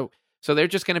 and so they're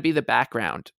just going to be the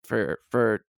background for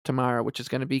tomorrow, which is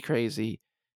going to be crazy.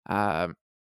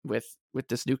 With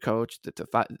this new coach that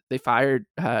they fired.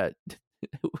 Was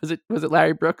it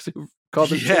Larry Brooks who called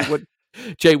him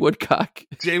Jay Woodcock?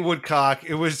 Jay Woodcock.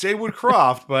 It was Jay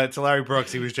Woodcroft, but to Larry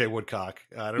Brooks, he was Jay Woodcock.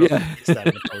 I don't know if he that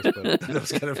in the post, but that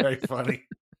was kind of very funny.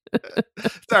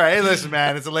 It's all right. Hey, listen,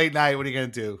 man, it's a late night. What are you going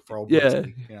to do for old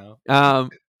Brooksy, you know?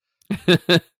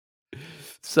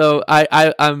 So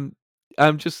I'm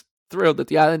just thrilled that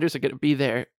the Islanders are going to be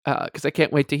there because I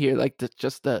can't wait to hear like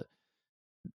the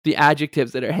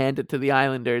adjectives that are handed to the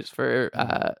Islanders for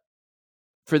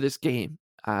this game,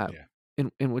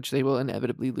 in which they will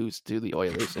inevitably lose to the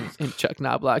Oilers in Chuck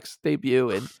Knobloch's debut,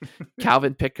 and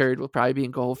Calvin Pickard will probably be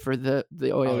in goal for the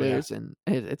Oilers, and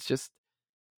it's just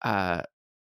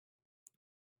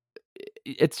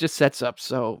it just sets up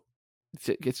so.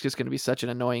 It's just going to be such an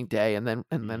annoying day, and then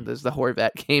there's the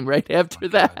Horvat game right after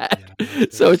that. Yeah,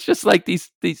 so it's just like these.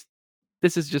 This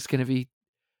is just going to be.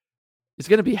 It's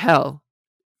going to be hell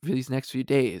for these next few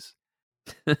days.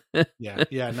 No,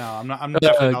 I'm not. I'm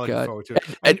definitely not looking forward to it.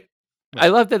 And I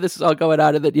love that this is all going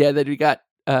out of it. Yeah, that we got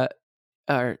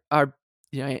our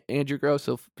Andrew Gross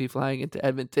will be flying into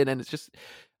Edmonton, and it's just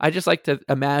I just like to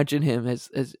imagine him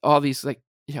as all these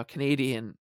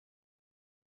Canadian.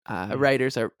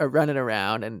 Writers are running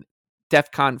around and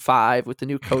DEFCON 5 with the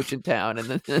new coach in town, and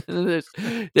then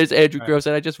there's Andrew Gross,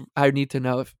 and I need to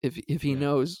know if he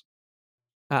knows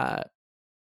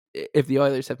if the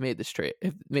Oilers have made this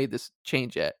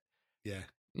change yet. Yeah,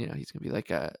 he's gonna be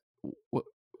like,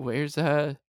 where's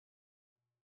the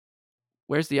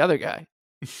other guy?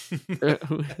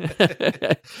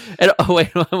 And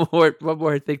wait, one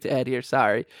more thing to add here.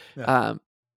 Sorry,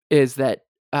 is that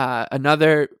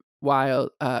another.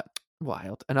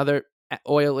 Another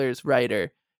Oilers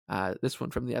writer, this one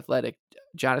from The Athletic,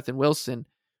 Jonathan Wilson,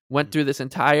 went through this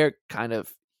entire kind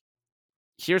of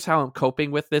here's how I'm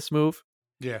coping with this move.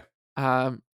 Yeah.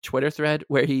 Twitter thread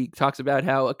where he talks about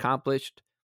how accomplished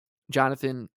Chuck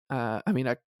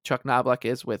Knobloch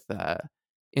is with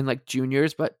in like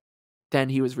juniors, but then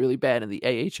he was really bad in the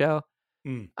AHL.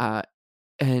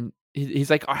 And he's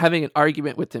like having an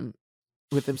argument with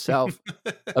himself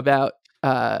about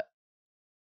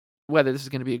whether this is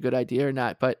going to be a good idea or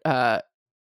not, but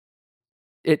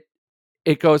it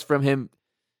goes from him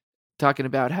talking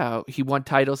about how he won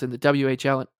titles in the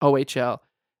WHL and OHL,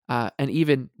 and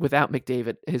even without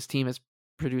McDavid, his team has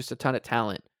produced a ton of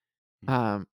talent.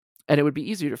 and it would be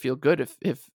easier to feel good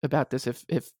if about this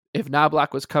if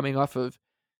Knobloch was coming off of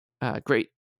great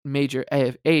major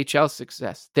AHL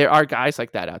success. There are guys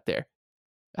like that out there.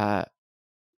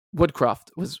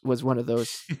 Woodcroft was one of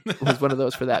those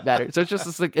for that matter. So it's just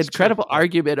this like incredible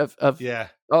argument of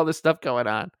all this stuff going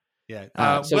on. Yeah.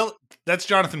 Well, that's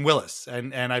Jonathan Willis,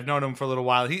 and I've known him for a little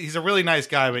while. He's a really nice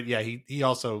guy, but yeah, he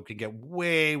also can get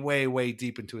way, way, way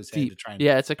deep into his head to try and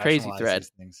it's a crazy thread.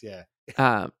 Things.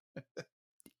 Yeah.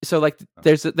 So like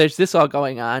there's this all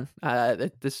going on,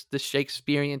 this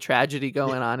Shakespearean tragedy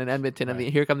going on in Edmonton. I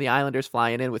mean, here come the Islanders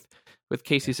flying in with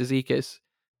Casey Cizikas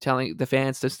telling the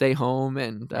fans to stay home,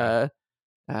 and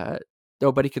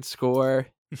nobody could score.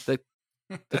 The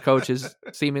coach is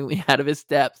seemingly out of his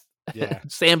depth. Yeah.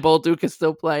 Sam Bolduc is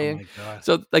still playing. Oh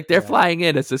so like they're flying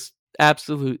in as this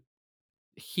absolute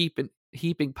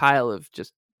heaping pile of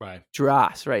just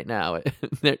dross right now.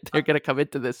 they're going to come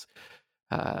into this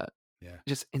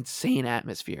just insane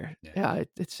atmosphere. Yeah,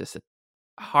 it's just a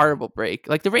horrible break.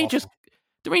 Like the Rangers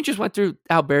went through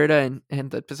Alberta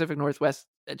and the Pacific Northwest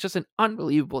at just an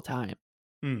unbelievable time.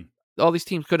 All these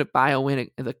teams couldn't buy a win.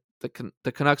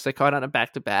 The Canucks, they caught on a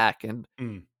back-to-back, and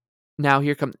now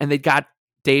here come, and they got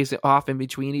days off in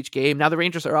between each game. Now the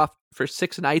Rangers are off for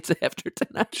 6 nights after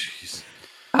tonight. Jeez.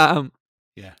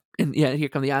 And here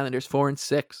come the Islanders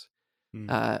 4-6,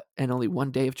 and only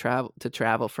 1 day of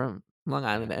travel from Long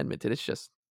Island to Edmonton. It's just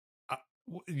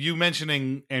you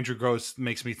mentioning Andrew Gross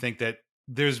makes me think that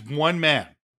there's one man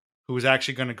who is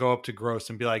actually going to go up to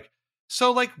Gross and be like,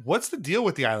 so like, what's the deal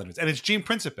with the Islanders? And it's Gene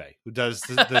Principe, who does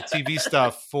the TV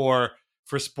stuff for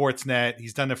Sportsnet.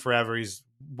 He's done it forever. He's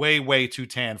way, way too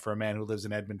tan for a man who lives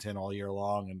in Edmonton all year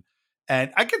long.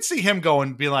 And I could see him going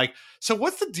and be like, so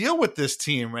what's the deal with this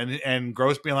team? And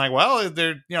Gross being like, well,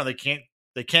 they're,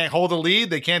 they can't hold a lead.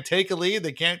 They can't take a lead.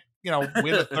 They can't,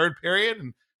 win the third period.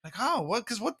 And like, oh, what?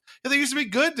 Because they used to be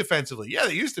good defensively. Yeah,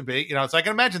 they used to be, so I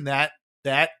can imagine that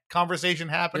conversation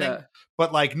happening,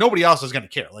 but like nobody else is going to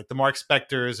care. Like the Mark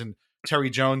Spectors and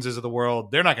Terry Joneses of the world,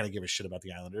 they're not going to give a shit about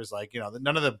the Islanders. Like,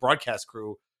 none of the broadcast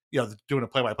crew, doing a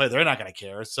play-by-play, they're not going to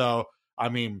care. So, I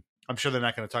mean, I'm sure they're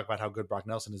not going to talk about how good Brock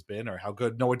Nelson has been or how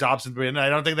good Noah Dobson's been. I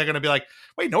don't think they're going to be like,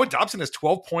 wait, Noah Dobson has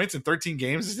 12 points in 13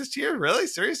 games this year? Really?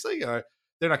 Seriously?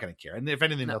 They're not going to care. And if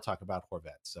anything, they'll talk about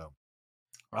Horvat. So,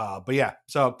 but yeah,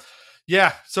 so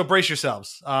brace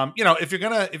yourselves. If you're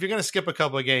gonna skip a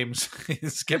couple of games,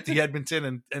 skip the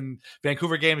Edmonton and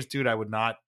Vancouver games, dude. I would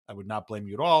not blame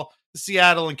you at all. The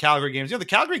Seattle and Calgary games, the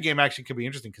Calgary game actually could be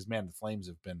interesting because man, the Flames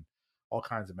have been all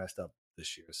kinds of messed up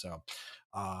this year. So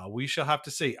we shall have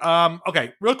to see.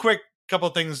 Okay, real quick, couple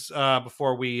of things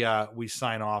before we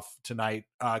sign off tonight.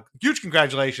 Huge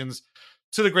congratulations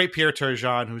to the great Pierre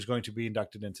Turgeon, who's going to be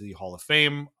inducted into the Hall of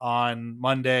Fame on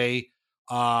Monday.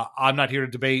 I'm not here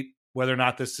to debate whether or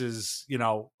not this is,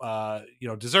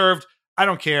 deserved. I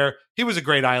don't care. He was a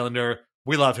great Islander.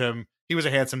 We love him. He was a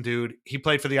handsome dude. He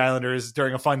played for the Islanders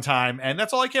during a fun time, and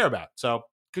that's all I care about. So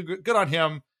good on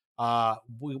him.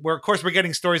 We're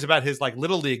getting stories about his like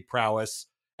little league prowess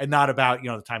and not about,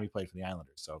 the time he played for the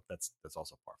Islanders. So that's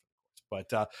also part of it.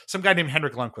 But some guy named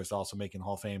Henrik Lundqvist also making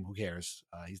Hall of Fame. Who cares?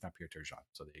 He's not Pierre Turgeon.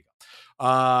 So there you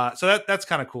go. So that's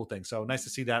kind of cool thing. So nice to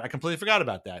see that. I completely forgot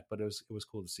about that, but it was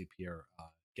cool to see Pierre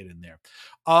get in there.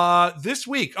 This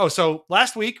week. So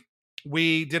last week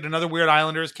we did another Weird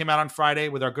Islanders. Came out on Friday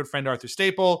with our good friend Arthur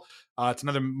Staple. It's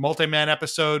another multi-man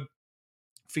episode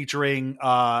featuring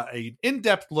an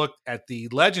in-depth look at the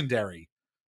legendary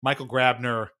Michael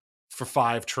Grabner for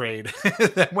 5 trade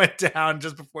that went down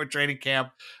just before training camp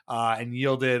and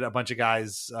yielded a bunch of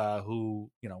guys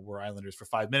who, were Islanders for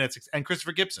 5 minutes, and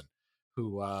Christopher Gibson,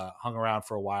 who hung around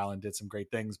for a while and did some great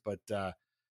things, but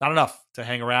not enough to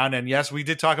hang around. And yes, we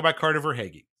did talk about Carter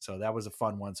Verhaeghe. So that was a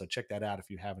fun one. So check that out if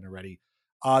you haven't already.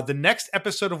 The next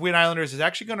episode of Weird Islanders is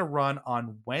actually going to run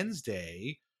on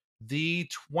Wednesday, the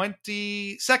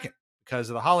 22nd, because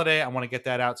of the holiday. I want to get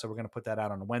that out. So we're going to put that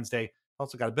out on a Wednesday.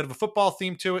 Also got a bit of a football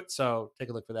theme to it, so take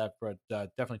a look for that. But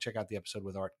definitely check out the episode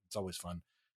with Art. It's always fun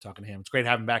talking to him. It's great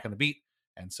having him back on the beat,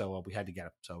 and so we had to get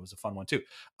him. So it was a fun one too.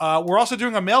 We're also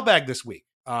doing a mailbag this week.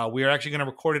 We are actually going to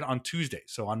record it on Tuesday.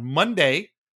 So on Monday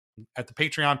at the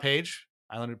Patreon page,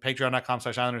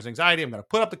 patreon.com/IslandersAnxiety, I'm going to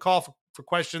put up the call for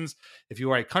questions. If you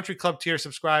are a Country Club tier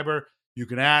subscriber, you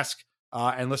can ask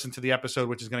and listen to the episode,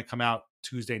 which is going to come out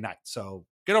Tuesday night. So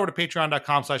get over to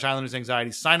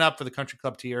patreon.com/IslandersAnxiety, sign up for the Country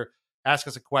Club tier, ask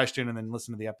us a question, and then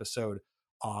listen to the episode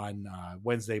on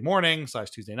Wednesday morning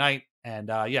 / Tuesday night. And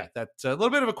that's a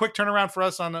little bit of a quick turnaround for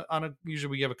us on a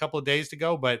usually we have a couple of days to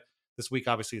go, but this week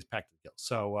obviously is packed to the gills.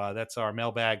 So that's our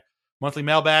mailbag, monthly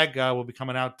mailbag will be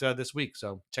coming out this week.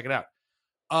 So check it out.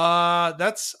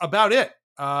 That's about it.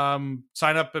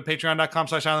 Sign up at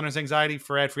patreon.com/islandersanxiety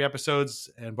for ad-free episodes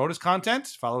and bonus content.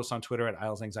 Follow us on Twitter at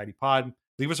IslandersAnxietyPod.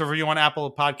 Leave us a review on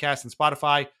Apple Podcasts and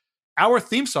Spotify. Our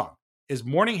theme song is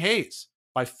Morning Haze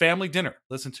by Family Dinner.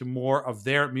 Listen to more of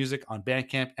their music on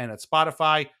Bandcamp and at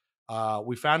Spotify.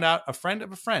 We found out a friend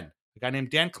of a friend, a guy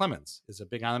named Dan Clemens, is a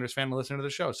big Islanders fan and listener to the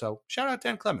show. So shout out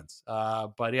Dan Clemens.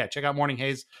 But yeah, check out Morning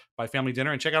Haze by Family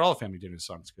Dinner and check out all the Family Dinner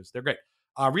songs because they're great.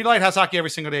 Read Lighthouse Hockey every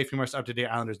single day for your most up-to-date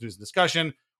Islanders news and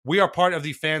discussion. We are part of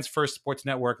the Fans First Sports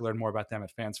Network. Learn more about them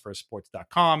at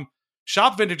fansfirstsports.com.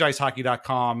 Shop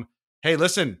VintageIceHockey.com. Hey,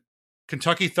 listen,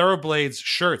 Kentucky Thoroughblades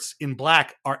shirts in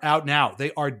black are out now.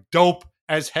 They are dope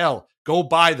as hell. Go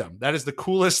buy them. That is the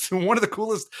coolest, one of the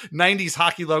coolest 90s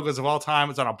hockey logos of all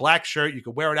time. It's on a black shirt. You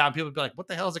can wear it out and people will be like, what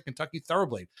the hell is a Kentucky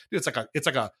Thoroughblade? Dude, it's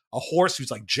like a horse who's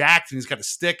like jacked and he's got a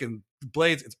stick and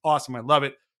blades. It's awesome. I love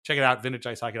it. Check it out,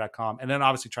 VintageIceHockey.com. And then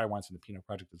obviously try Weinstein the Peanut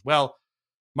Project as well.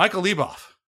 Michael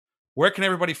Leboff, where can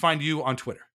everybody find you on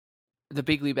Twitter? The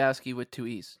Big Lebowski with 2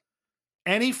 E's.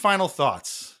 Any final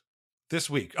thoughts this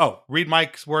week? Oh, read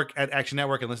Mike's work at Action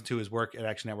Network and listen to his work at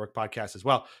Action Network podcast as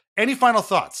well. Any final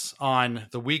thoughts on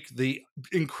the week, the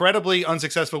incredibly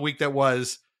unsuccessful week that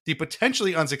was, the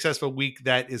potentially unsuccessful week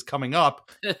that is coming up,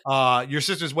 your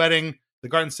sister's wedding, the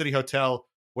Garden City Hotel,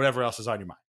 whatever else is on your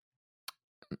mind?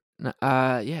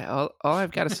 Yeah, all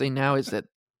I've got to say now is that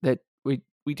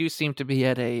we do seem to be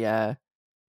at a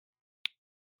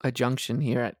junction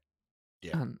here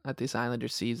at this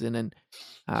Islanders season,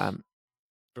 and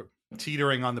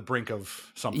teetering on the brink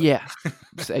of something. Yeah,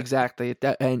 exactly.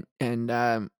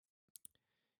 And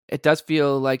it does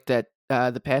feel like that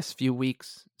the past few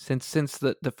weeks since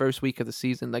the first week of the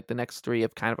season, like the next 3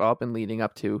 have kind of all been leading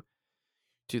up to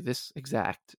this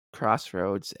exact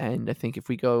crossroads. And I think if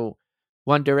we go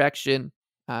one direction,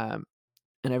 and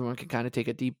everyone can kind of take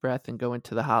a deep breath and go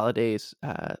into the holidays,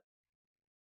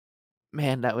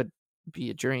 man, that would be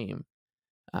a dream.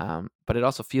 But it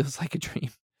also feels like a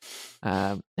dream.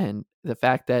 And the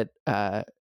fact that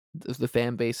the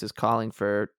fan base is calling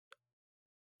for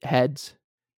heads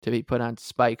to be put on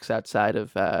spikes outside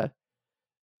of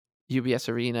UBS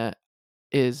Arena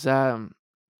is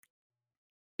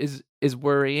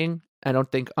worrying. I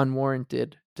don't think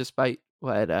unwarranted, despite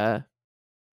what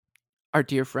our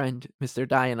dear friend Mr.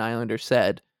 Dian Islander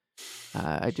said.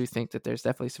 I do think that there's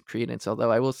definitely some credence,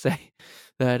 although I will say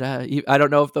that I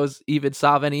don't know if those even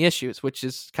solve any issues, which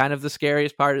is kind of the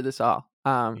scariest part of this all.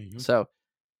 So,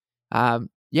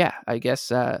 yeah, I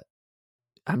guess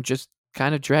I'm just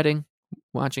kind of dreading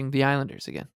watching the Islanders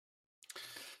again.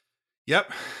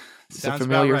 Yep. It's a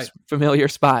familiar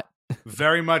spot.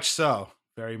 Very much so.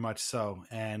 Very much so.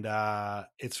 And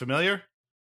it's familiar.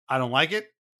 I don't like it.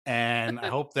 And I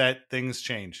hope that things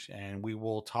change. And we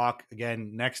will talk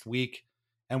again next week.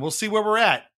 And we'll see where we're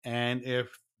at. And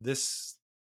if this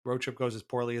road trip goes as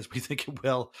poorly as we think it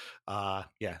will,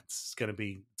 it's gonna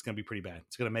be pretty bad.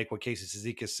 It's gonna make what Casey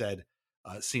Cizikas said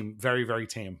seem very, very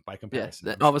tame by comparison.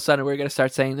 Yeah, all of a sudden we're gonna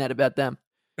start saying that about them.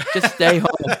 Just stay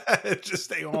home. Just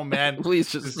stay home, man.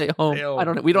 Please just stay home. I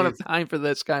don't know. We don't have time for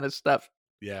this kind of stuff.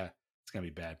 Yeah. It's going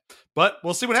to be bad, but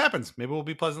we'll see what happens. Maybe we'll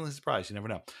be pleasantly surprised. You never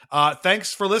know.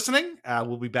 Thanks for listening.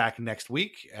 We'll be back next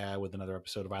week with another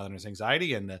episode of Islanders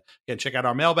Anxiety. And again, check out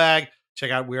our mailbag, check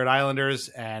out Weird Islanders,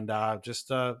 and just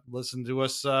listen to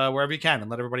us wherever you can and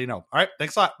let everybody know. All right.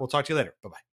 Thanks a lot. We'll talk to you later.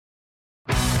 Bye-bye.